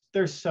 There's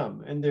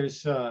some, and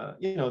there's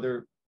you know, there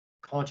are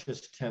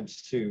conscious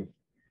attempts to,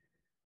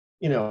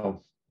 you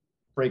know,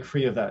 break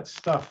free of that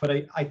stuff. But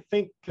I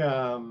think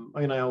I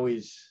mean, I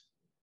always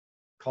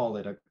call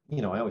it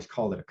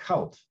a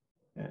cult,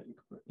 and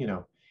you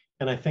know,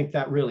 and I think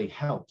that really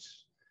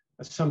helps.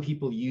 Some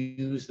people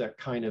use the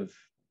kind of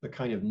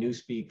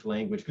newspeak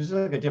language because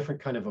it's like a different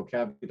kind of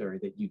vocabulary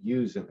that you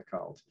use in the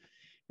cult.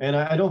 And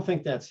I don't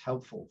think that's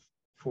helpful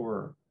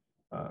for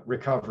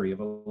recovery of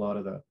a lot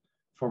of the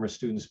former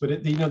students.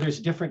 But you know, there's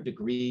different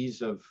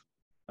degrees of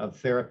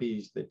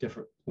therapies that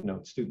different, you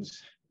know,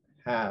 students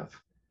have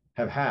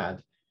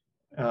had.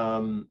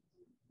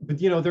 But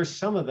you know, there's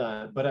some of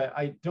that, but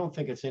I don't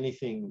think it's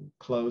anything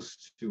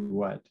close to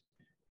what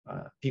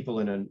people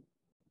in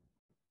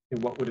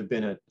what would have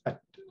been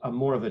a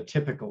more of a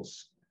typical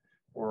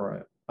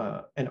or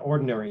an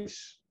ordinary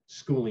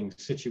schooling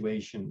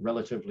situation,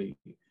 relatively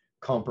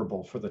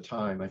comparable for the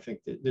time. I think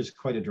that there's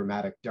quite a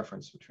dramatic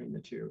difference between the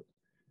 2.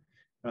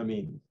 I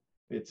mean,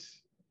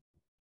 it's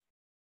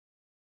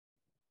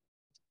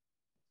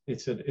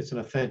an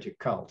authentic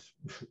cult.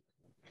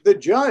 The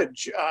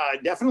judge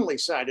definitely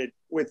sided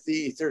with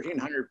the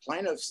 1,300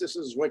 plaintiffs. This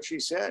is what she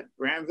said.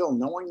 Grenville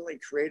knowingly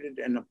created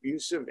an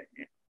abusive,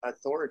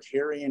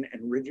 authoritarian,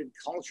 and rigid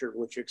culture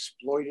which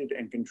exploited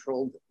and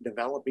controlled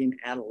developing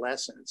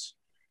adolescents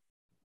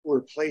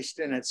were placed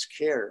in its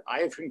care. I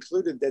have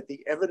concluded that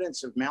the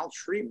evidence of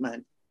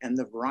maltreatment and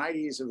the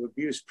varieties of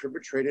abuse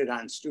perpetrated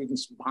on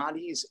students'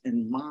 bodies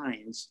and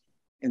minds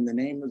in the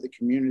name of the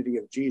community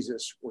of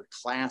Jesus were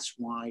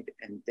class-wide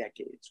and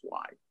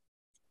decades-wide.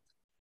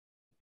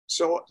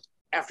 So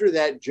after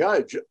that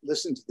judge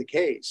listened to the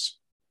case,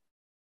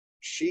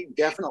 she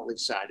definitely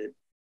sided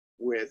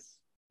with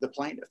the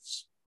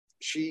plaintiffs.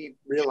 She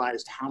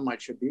realized how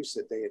much abuse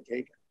that they had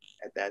taken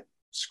at that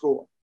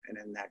school and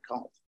in that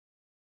cult.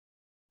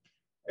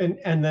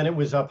 And then it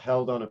was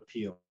upheld on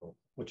appeal,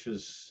 which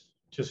is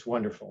just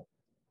wonderful.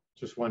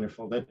 Just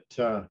wonderful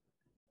that,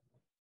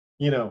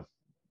 you know,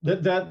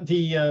 that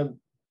the,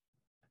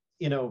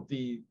 you know,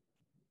 the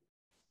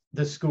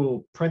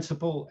school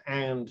principal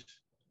and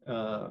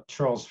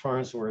Charles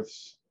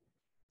Farnsworth's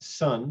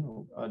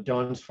son,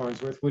 Don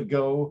Farnsworth, would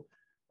go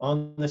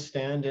on the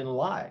stand and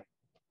lie.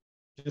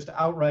 Just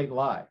outright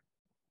lie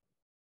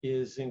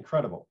is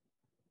incredible.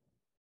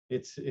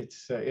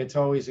 It's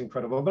always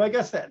incredible. But I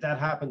guess that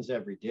happens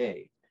every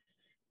day.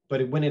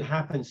 But when it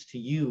happens to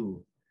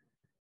you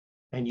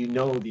and you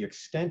know the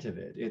extent of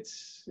it,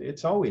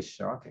 it's always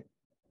shocking.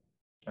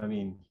 I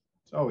mean,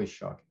 it's always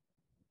shocking.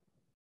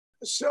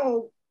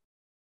 So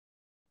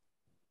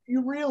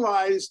you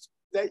realized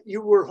that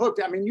you were hooked.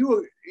 I mean,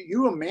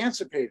 you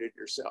emancipated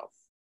yourself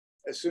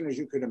as soon as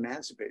you could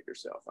emancipate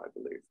yourself, I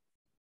believe,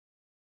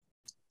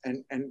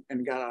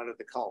 and got out of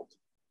the cult.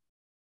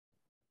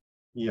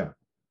 Yeah.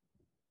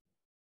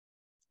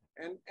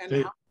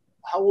 And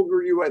how old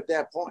were you at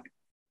that point?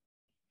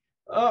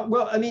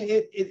 Well, I mean,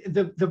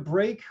 the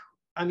break.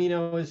 I mean,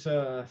 I was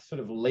a sort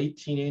of late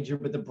teenager,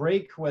 but the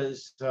break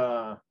was,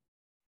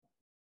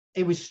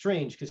 it was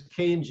strange because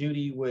Kay and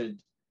Judy would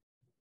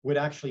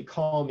actually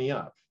call me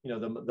up. You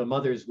know, the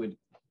mothers would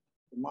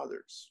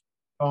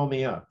call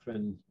me up,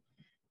 and,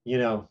 you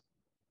know,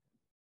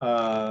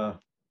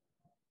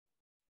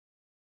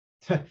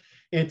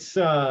 it's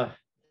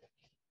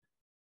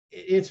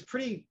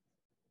pretty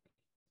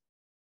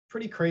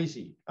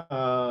crazy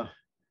that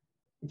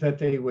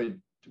they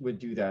would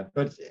do that.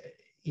 But,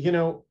 you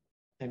know,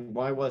 and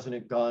why wasn't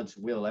it God's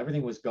will?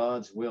 Everything was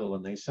God's will,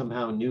 and they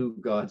somehow knew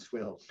God's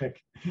will.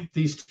 Like,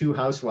 these two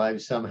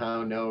housewives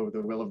somehow know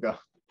the will of God.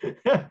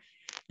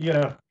 You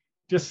know,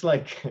 just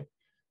like,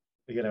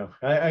 you know,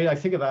 I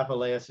think of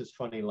Apuleius'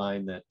 funny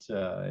line that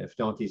if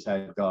donkeys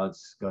had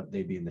gods,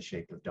 they'd be in the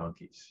shape of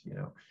donkeys. You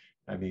know,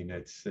 I mean,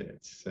 it's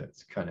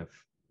kind of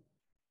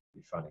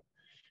funny,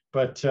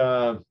 but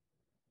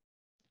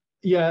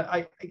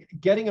yeah,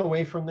 getting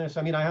away from this.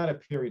 I mean, I had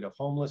a period of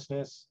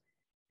homelessness.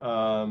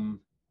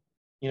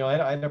 You know,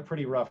 I had a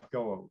pretty rough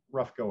go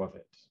of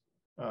it.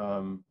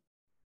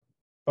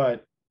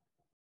 But,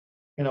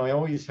 you know, I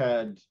always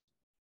had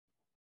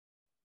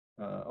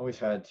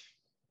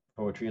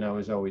poetry, and I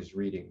was always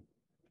reading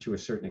to a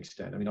certain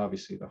extent. I mean,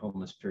 obviously the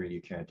homeless period,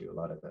 you can't do a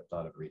lot of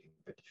reading,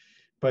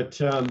 but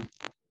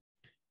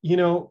you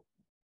know,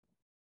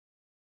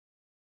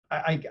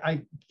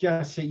 I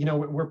guess, you know,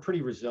 we're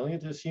pretty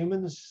resilient as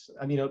humans.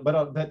 I mean,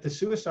 but the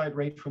suicide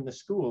rate from the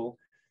school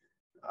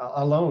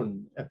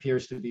alone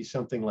appears to be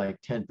something like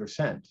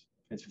 10%.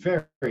 It's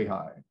very, very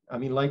high. I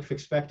mean, life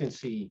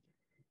expectancy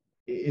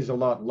is a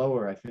lot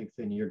lower, I think,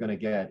 than you're going to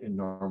get in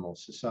normal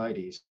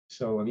societies.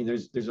 So, I mean,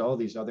 there's all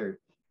these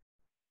other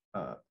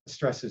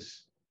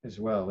stresses as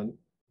well, and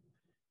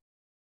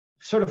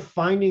sort of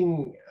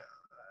finding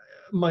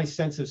my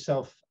sense of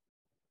self,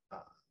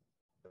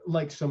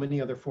 like so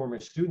many other former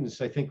students,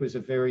 I think was a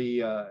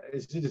very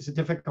it's a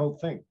difficult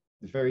thing.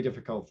 It's a very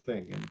difficult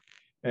thing,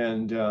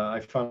 and I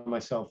found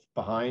myself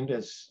behind,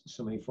 as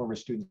so many former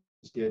students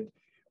did,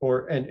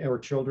 or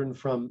children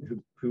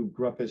who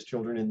grew up as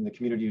children in the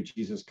Community of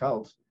Jesus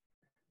cult,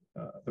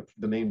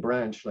 the main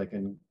branch, like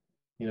in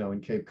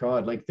Cape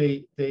Cod. Like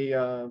they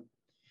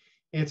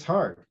it's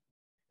hard.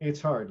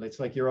 It's hard. It's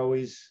like you're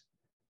always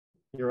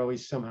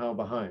somehow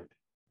behind,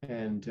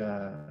 and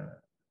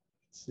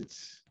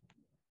it's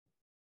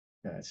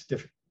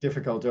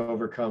difficult to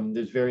overcome.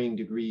 There's varying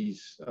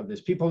degrees of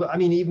this. People, I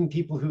mean, even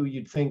people who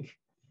you'd think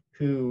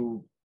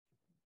who,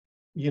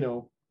 you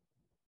know,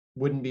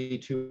 wouldn't be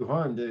too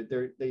harmed,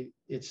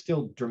 it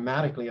still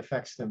dramatically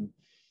affects them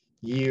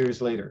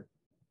years and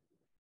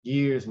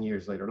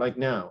years later. Like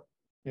now,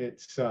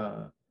 it's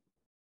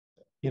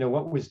you know,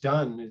 what was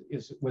done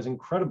was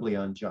incredibly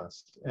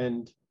unjust,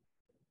 and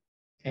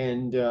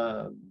you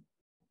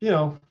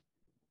know,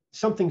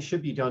 something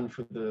should be done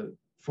for the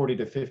 40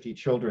 to 50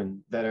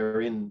 children that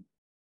are in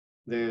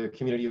the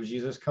Community of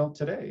Jesus cult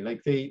today.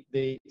 Like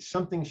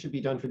something should be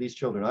done for these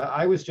children.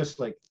 I was just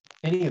like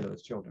any of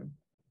those children,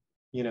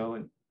 you know,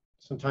 and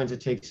sometimes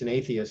it takes an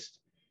atheist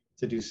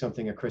to do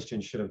something a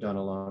Christian should have done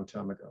a long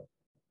time ago.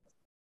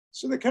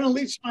 So that kind of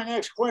leads to my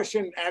next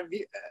question.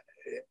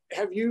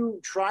 Have you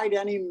tried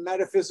any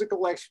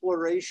metaphysical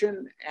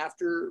exploration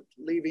after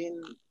leaving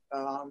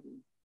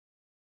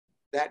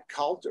that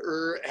cult,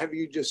 or have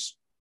you just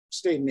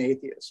stayed an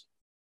atheist?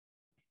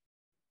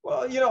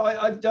 Well, you know,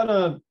 I've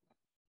done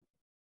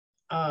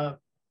I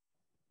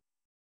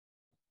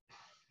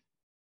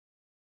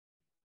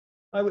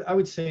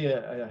would say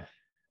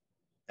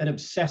an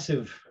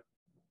obsessive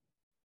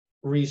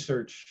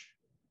research,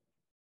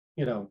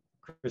 you know,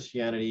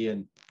 Christianity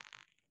and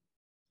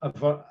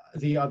of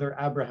the other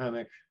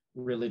Abrahamic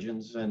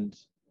religions, and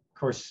of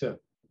course,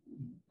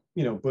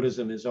 you know,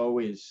 Buddhism is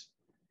always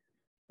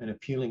an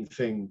appealing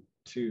thing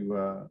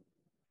to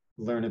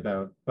learn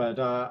about. But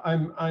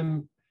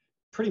I'm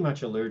pretty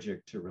much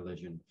allergic to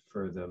religion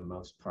for the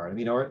most part. I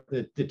mean,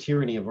 the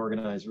tyranny of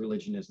organized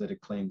religion is that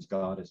it claims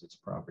God as its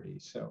property.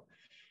 So,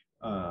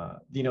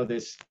 you know,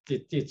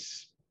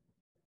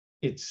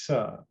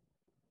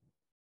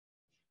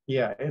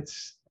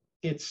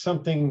 it's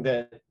something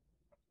that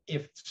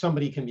if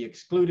somebody can be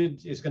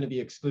excluded, is going to be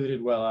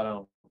excluded. Well, I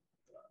don't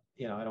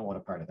want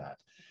a part of that.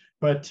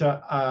 But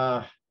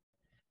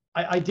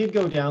I did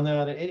go down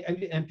that.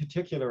 In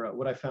particular,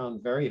 what I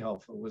found very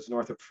helpful was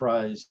Northrop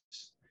Frye's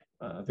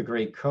The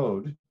Great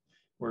Code,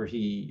 where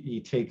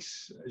he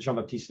takes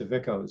Jean-Baptiste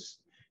Vico's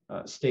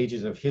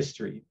stages of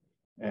history,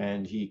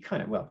 and he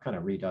kind of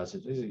redoes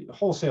it. It's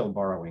wholesale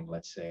borrowing,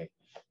 let's say,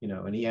 you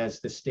know, and he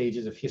has the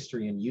stages of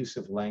history and use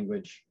of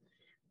language.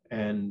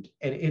 And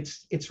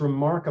it's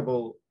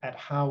remarkable at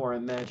how our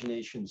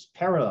imaginations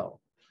parallel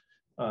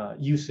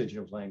usage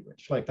of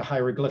language. Like the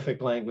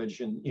hieroglyphic language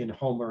in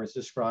Homer is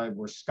described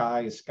where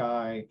sky is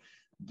sky,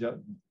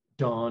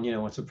 dawn, you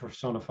know, it's a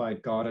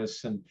personified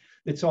goddess, and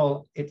it's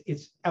all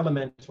it's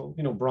elemental,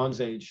 you know,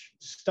 Bronze Age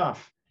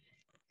stuff,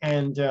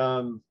 and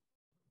that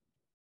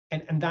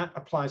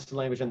applies to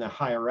language. And the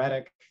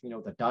hieratic, you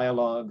know, the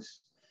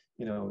dialogues,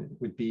 you know,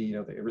 would be, you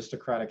know, the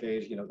aristocratic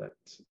age, you know, that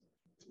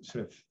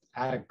sort of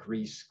Attic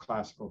Greece,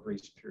 classical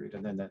Greece period,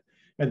 and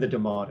then the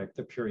Demotic,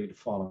 the period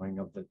following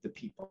of the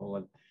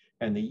people,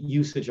 and the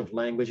usage of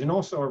language, and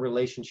also our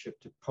relationship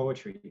to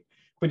poetry.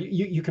 But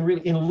you can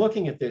really, in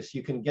looking at this,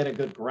 you can get a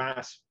good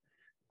grasp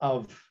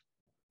of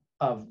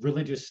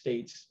religious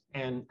states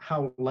and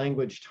how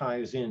language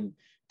ties in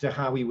to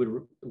how we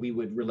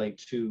would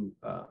relate to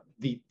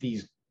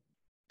these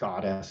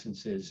God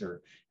essences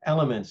or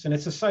elements. And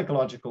it's a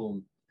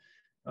psychological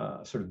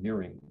sort of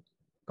mirroring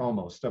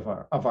almost of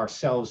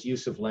ourselves,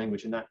 use of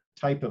language, and that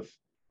type of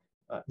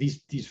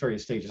these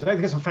various stages. I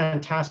think it's a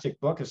fantastic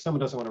book. If someone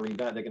doesn't want to read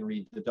that, they can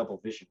read The Double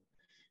Vision.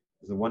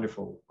 There's a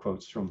wonderful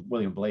quotes from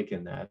William Blake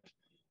in that,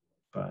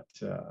 but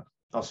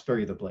I'll spare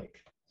you the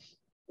Blake.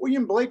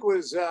 William Blake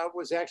was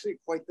actually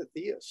quite the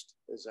theist,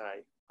 as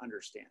I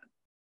understand.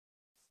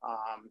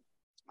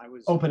 I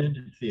was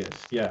open-ended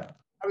theist, yeah.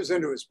 I was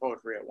into his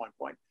poetry at one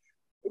point.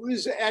 It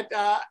was at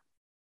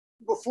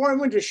before I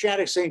went to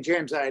Shattuck St.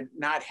 James, I had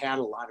not had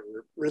a lot of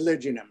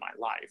religion in my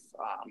life.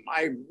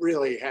 I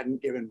really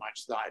hadn't given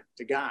much thought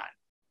to God.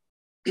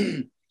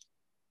 And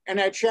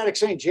at Shattuck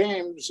St.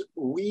 James,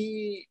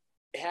 we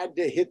had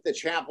to hit the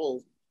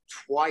chapel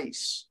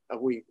twice a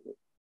week,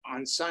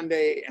 on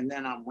Sunday and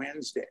then on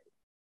Wednesday.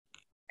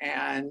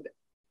 And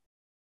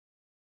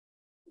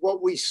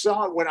what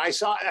I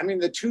saw, I mean,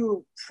 the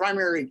two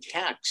primary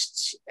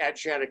texts at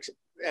Shattuck,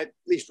 at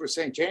least with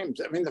St. James,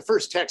 I mean, the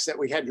first text that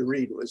we had to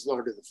read was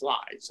Lord of the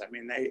Flies. I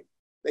mean,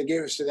 they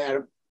gave us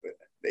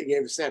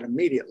that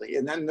immediately.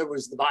 And then there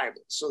was the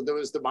Bible. So there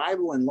was the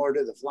Bible and Lord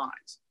of the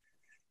Flies.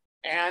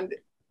 And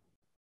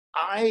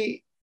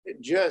I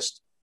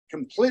just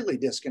completely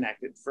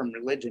disconnected from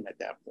religion at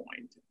that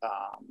point.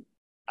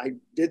 I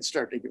did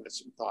start to give it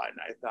some thought, and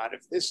I thought,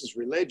 if this is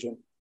religion,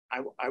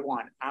 I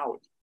want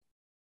out.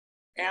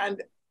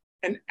 And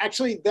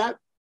actually that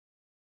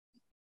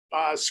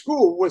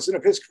school was an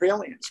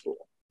Episcopalian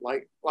school,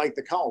 like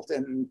the cult.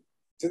 And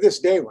to this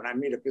day, when I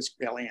meet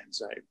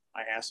Episcopalians,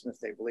 I ask them if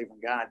they believe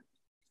in God.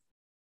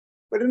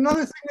 But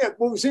another thing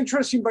what was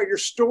interesting about your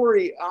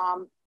story,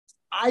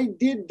 I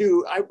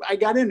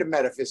got into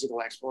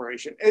metaphysical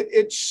exploration.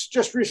 It's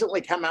just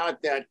recently come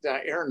out that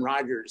Aaron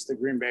Rodgers, the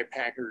Green Bay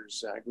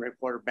Packers great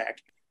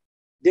quarterback,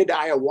 did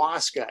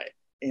ayahuasca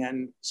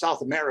in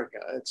South America.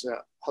 It's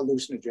a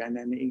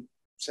hallucinogen, and he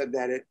said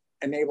that it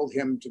enabled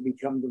him to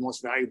become the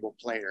most valuable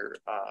player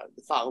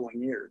the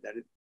following year, that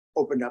it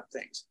opened up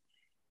things.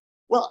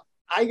 Well,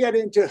 I got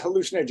into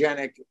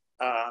hallucinogenic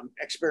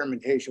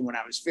experimentation when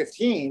I was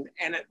 15,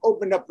 and it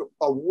opened up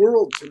a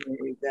world to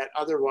me that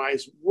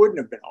otherwise wouldn't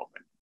have been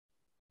open.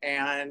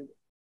 And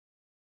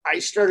I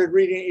started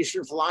reading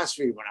Eastern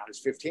philosophy when I was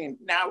 15.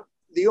 Now,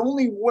 the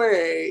only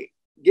way,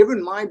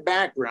 given my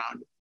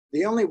background,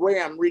 the only way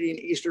I'm reading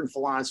Eastern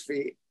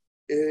philosophy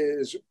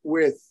is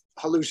with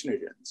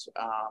hallucinogens.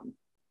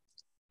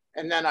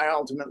 And then I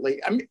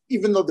ultimately,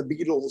 even though the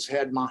Beatles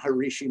had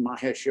Maharishi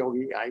Mahesh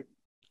Yogi, I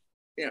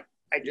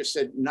just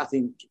said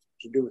nothing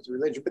to do with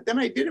religion. But then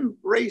I did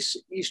embrace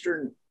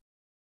Eastern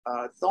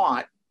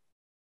thought.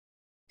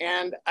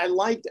 And I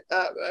liked,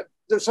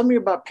 there's something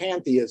about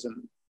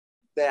pantheism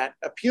that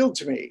appealed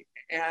to me.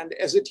 And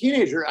as a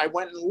teenager, I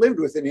went and lived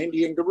with an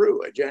Indian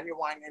guru, a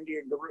genuine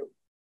Indian guru.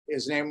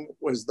 His name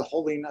was the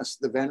Holiness,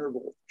 the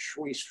Venerable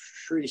Sri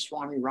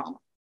Swami Rama.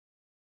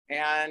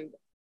 And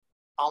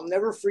I'll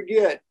never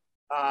forget,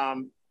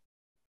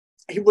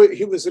 he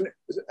was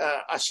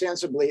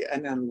ostensibly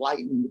an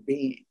enlightened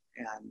being.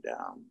 And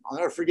I'll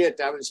never forget,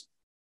 I was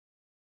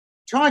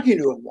talking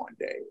to him one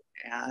day,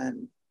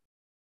 and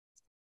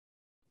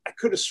I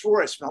could have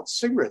swore I smelled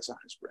cigarettes on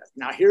his breath.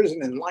 Now, here's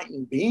an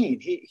enlightened being.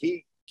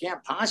 He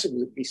can't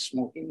possibly be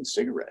smoking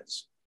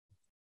cigarettes.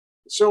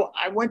 So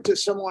I went to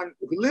someone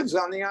who lives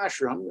on the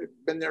ashram. We've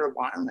been there a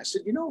while. And I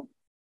said,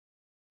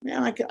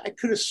 man, I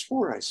could have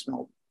swore I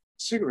smelled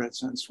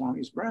cigarettes on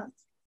Swami's breath.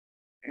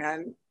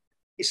 And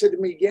he said to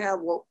me, yeah,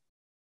 well,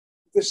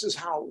 this is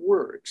how it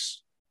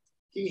works.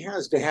 He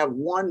has to have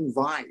one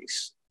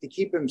vice to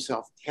keep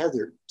himself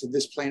tethered to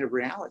this plane of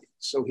reality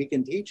so he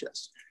can teach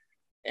us.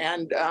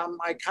 And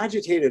I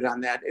cogitated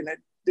on that, and it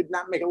did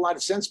not make a lot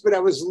of sense, but I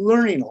was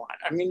learning a lot.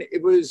 I mean,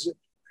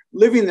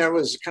 living there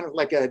was kind of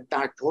like a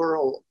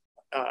doctoral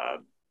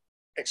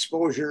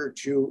exposure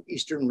to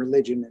Eastern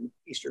religion and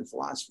Eastern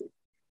philosophy.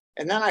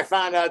 And then I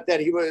found out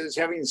that he was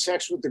having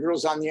sex with the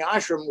girls on the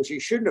ashram, which he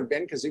shouldn't have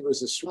been because he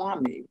was a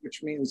Swami,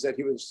 which means that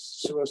he was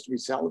supposed to be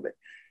celibate.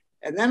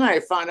 And then I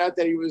found out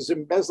that he was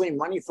embezzling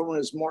money from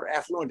his more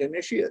affluent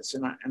initiates.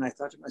 And I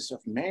thought to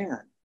myself,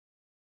 man,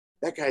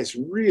 that guy's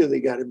really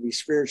got to be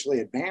spiritually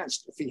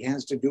advanced if he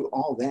has to do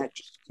all that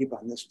just to keep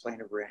on this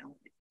plane of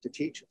reality to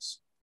teach us.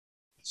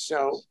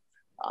 So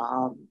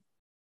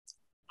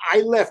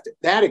I left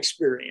that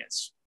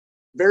experience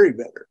very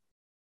bitter.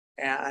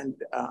 And,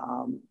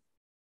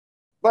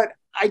 but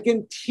I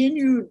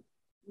continued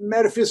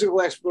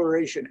metaphysical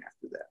exploration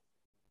after that.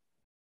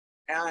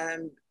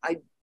 And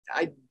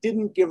I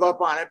didn't give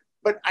up on it,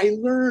 but I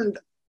learned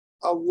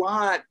a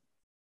lot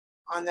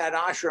on that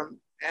ashram.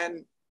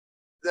 And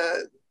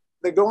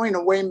the going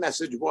away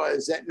message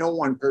was that no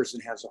one person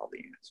has all the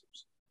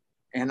answers.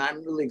 And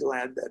I'm really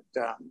glad that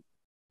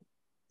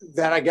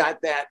that I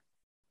got that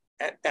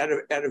at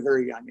a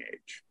very young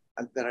age,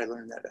 that I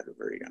learned that at a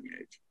very young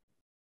age.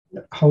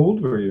 How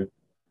old were you?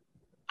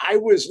 I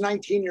was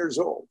 19 years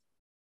old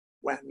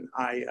when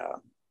I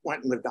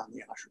went and lived on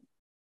the ashram.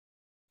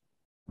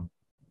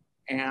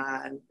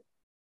 And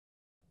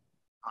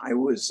I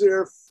was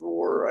there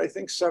for, I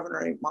think, 7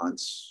 or 8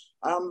 months.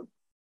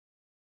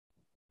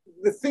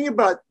 The thing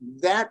about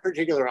that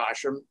particular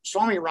ashram,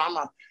 Swami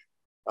Rama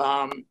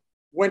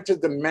went to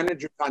the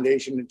Menninger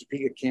Foundation in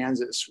Topeka,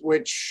 Kansas,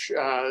 which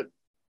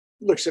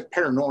looks at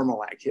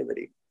paranormal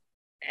activity.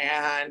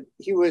 And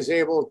he was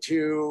able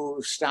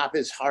to stop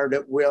his heart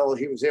at will.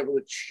 He was able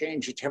to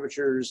change the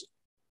temperatures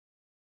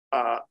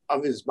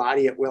of his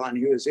body at will. And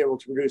he was able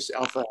to produce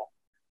alpha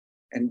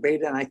and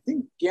beta, and I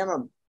think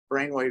gamma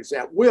brainwaves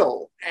at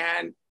will.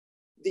 And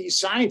these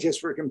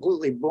scientists were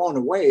completely blown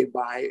away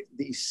by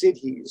these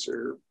siddhis,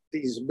 or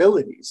these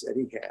abilities that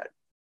he had.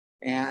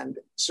 And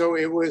so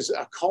it was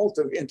a cult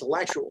of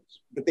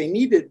intellectuals, but they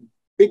needed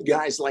big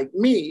guys like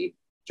me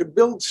to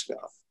build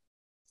stuff.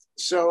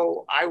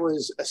 So I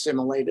was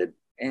assimilated,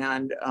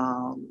 and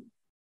I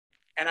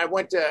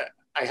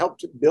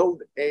helped to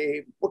build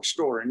a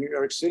bookstore in New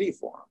York City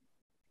for him.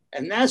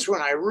 And that's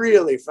when I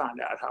really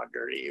found out how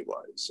dirty he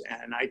was.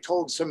 And I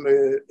told some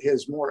of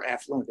his more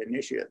affluent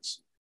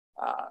initiates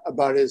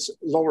about his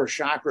lower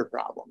chakra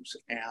problems.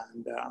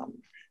 And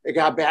it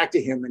got back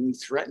to him, and he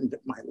threatened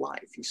my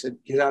life. He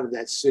said, "Get out of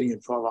that city in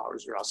 12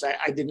 hours or else."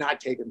 I did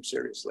not take him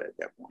seriously at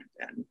that point,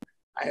 and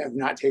I have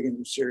not taken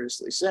him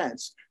seriously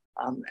since.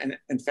 And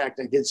in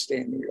fact, I did stay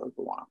in New York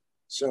a while.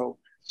 So,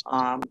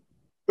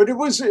 but it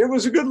was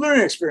a good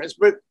learning experience.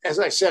 But as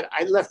I said,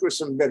 I left with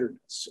some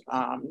bitterness,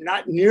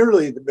 not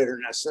nearly the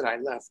bitterness that I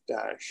left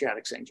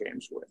Shattuck St.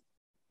 James with.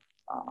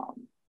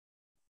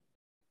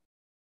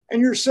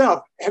 And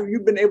yourself, have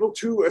you been able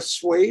to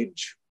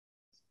assuage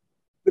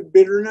the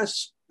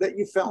bitterness that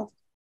you felt?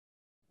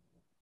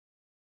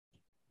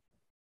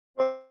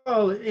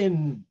 Well,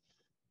 in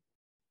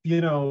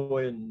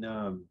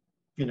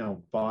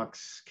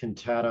Bach's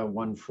Cantata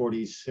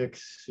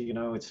 146,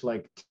 it's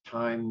like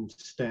time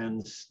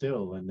stands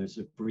still and there's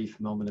a brief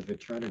moment of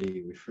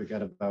eternity. We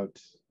forget about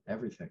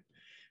everything.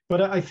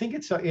 But I think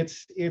it's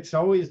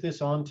always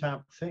this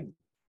on-tap thing.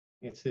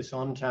 It's this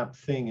on-tap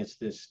thing. It's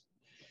this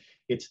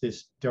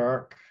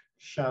dark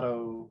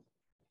shadow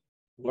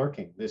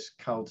lurking. This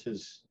cult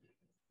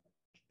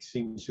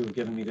seems to have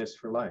given me this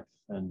for life.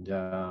 And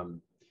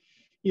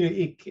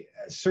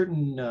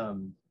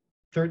certain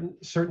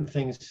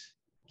things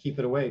keep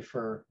it away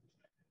for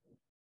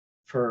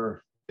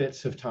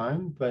bits of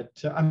time, but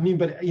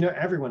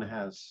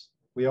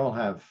we all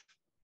have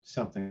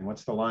something.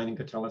 What's the line in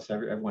Catullus?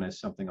 Everyone has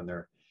something on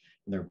their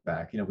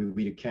back.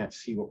 We can't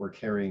see what we're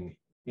carrying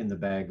in the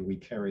bag we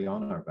carry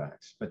on our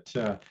backs. But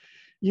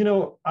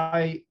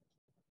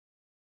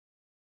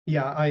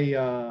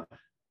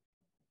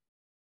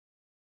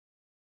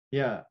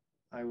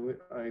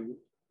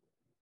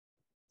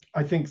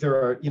I think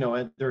there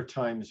are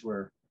times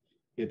where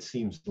it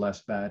seems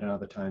less bad, and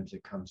other times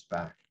it comes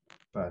back.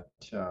 But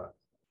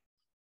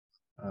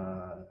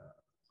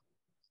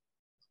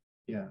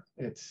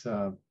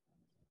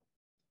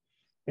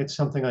it's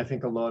something I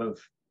think a lot of,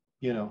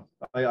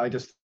 I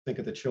just think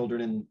of the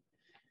children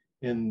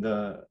in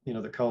the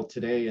the cult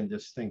today, and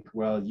just think,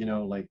 well,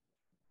 like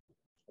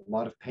a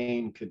lot of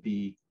pain could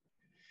be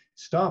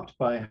stopped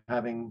by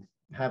having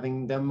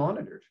them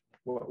monitored.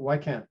 Why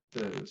can't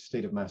the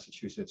state of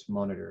Massachusetts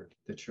monitor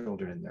the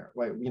children in there?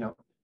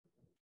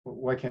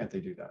 Why can't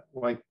they do that?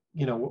 Why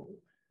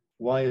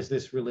is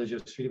this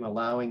religious freedom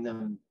allowing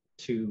them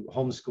to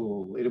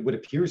homeschool? It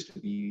appears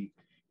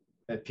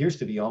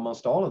to be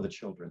almost all of the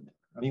children.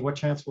 I mean, what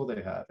chance will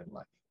they have in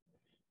life?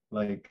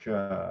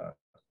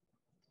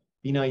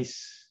 It'd be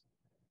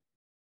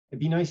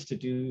nice to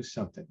do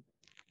something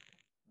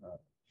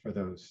for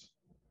those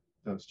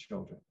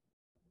children.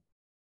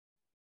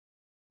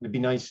 It'd be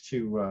nice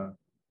to,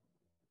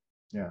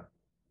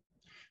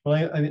 Well,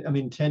 I'm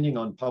intending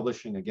on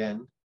publishing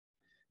again.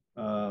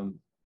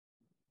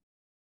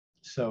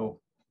 So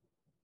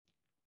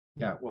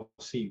yeah, we'll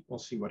see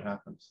what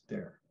happens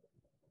there.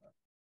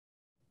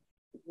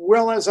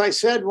 Well, as I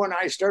said when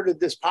I started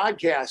this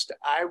podcast,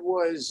 I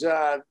was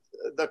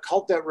the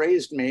cult that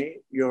raised me.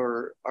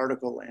 Your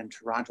article in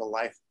Toronto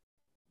Life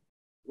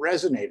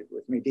resonated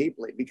with me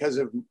deeply because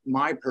of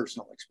my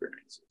personal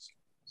experiences.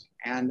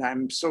 And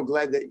I'm so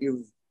glad that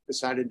you've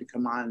decided to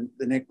come on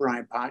the Nick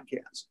Bryant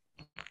Podcast.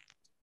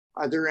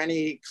 Are there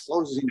any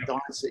closing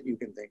thoughts that you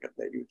can think of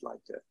that you'd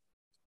like to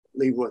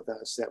leave with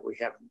us that we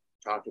haven't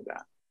talked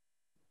about?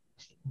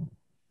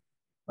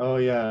 Oh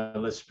yeah,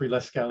 l'esprit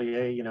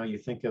l'escalier. You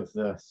think of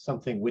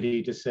something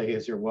witty to say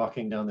as you're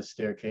walking down the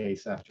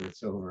staircase after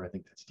it's over. I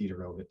think that's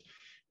Diderot.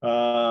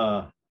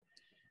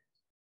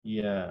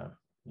 Yeah.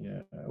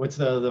 What's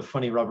the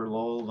funny Robert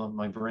Lowell?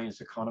 My brain is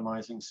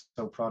economizing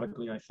so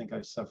prodigally. I think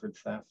I've suffered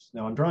theft.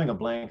 No, I'm drawing a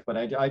blank, but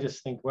I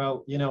just think,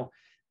 well,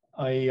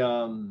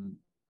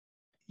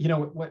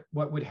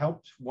 what would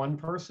help one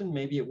person,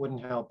 maybe it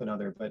wouldn't help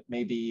another, but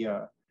maybe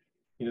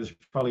there's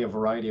probably a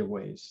variety of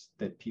ways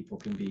that people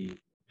can be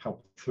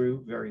helped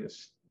through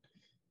various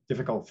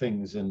difficult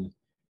things. And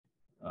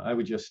I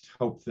would just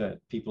hope that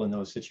people in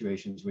those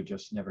situations would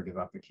just never give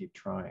up and keep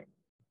trying,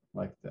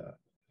 like the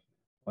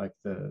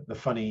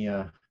funny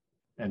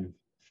and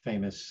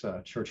famous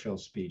Churchill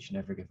speech,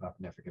 never give up,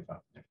 never give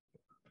up, never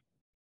give up.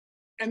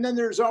 And then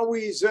there's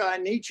always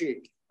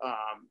Nietzsche.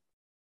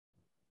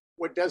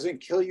 What doesn't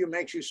kill you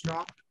makes you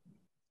strong.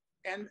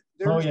 And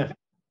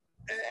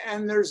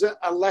there's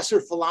a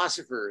lesser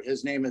philosopher.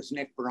 His name is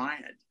Nick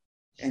Bryant.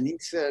 And he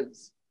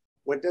says,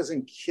 what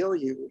doesn't kill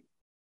you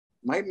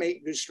might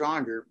make you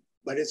stronger,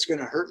 but it's going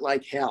to hurt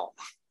like hell.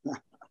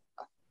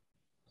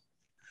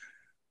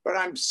 But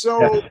I'm so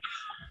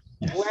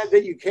glad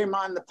that you came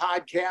on the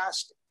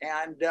podcast,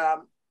 and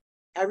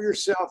have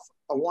yourself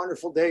a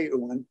wonderful day,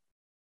 Ewan.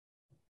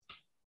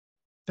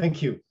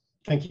 Thank you.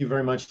 Thank you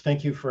very much.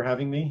 Thank you for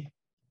having me.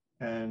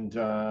 And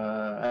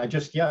I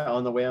just,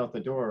 on the way out the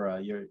door,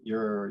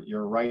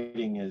 your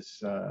writing is,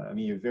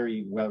 you're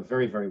very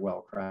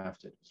well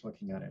crafted. Just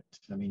looking at it,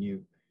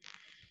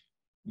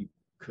 you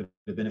could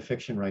have been a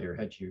fiction writer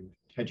had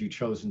you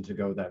chosen to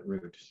go that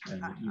route,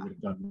 and you would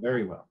have done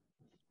very well.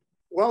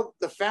 Well,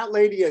 the fat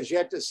lady has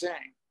yet to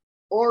sing,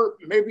 or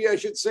maybe I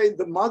should say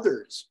the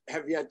mothers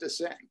have yet to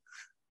sing.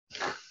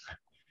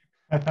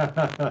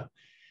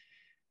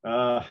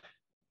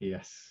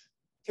 Yes.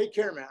 Take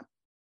care, man.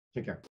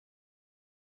 Take care.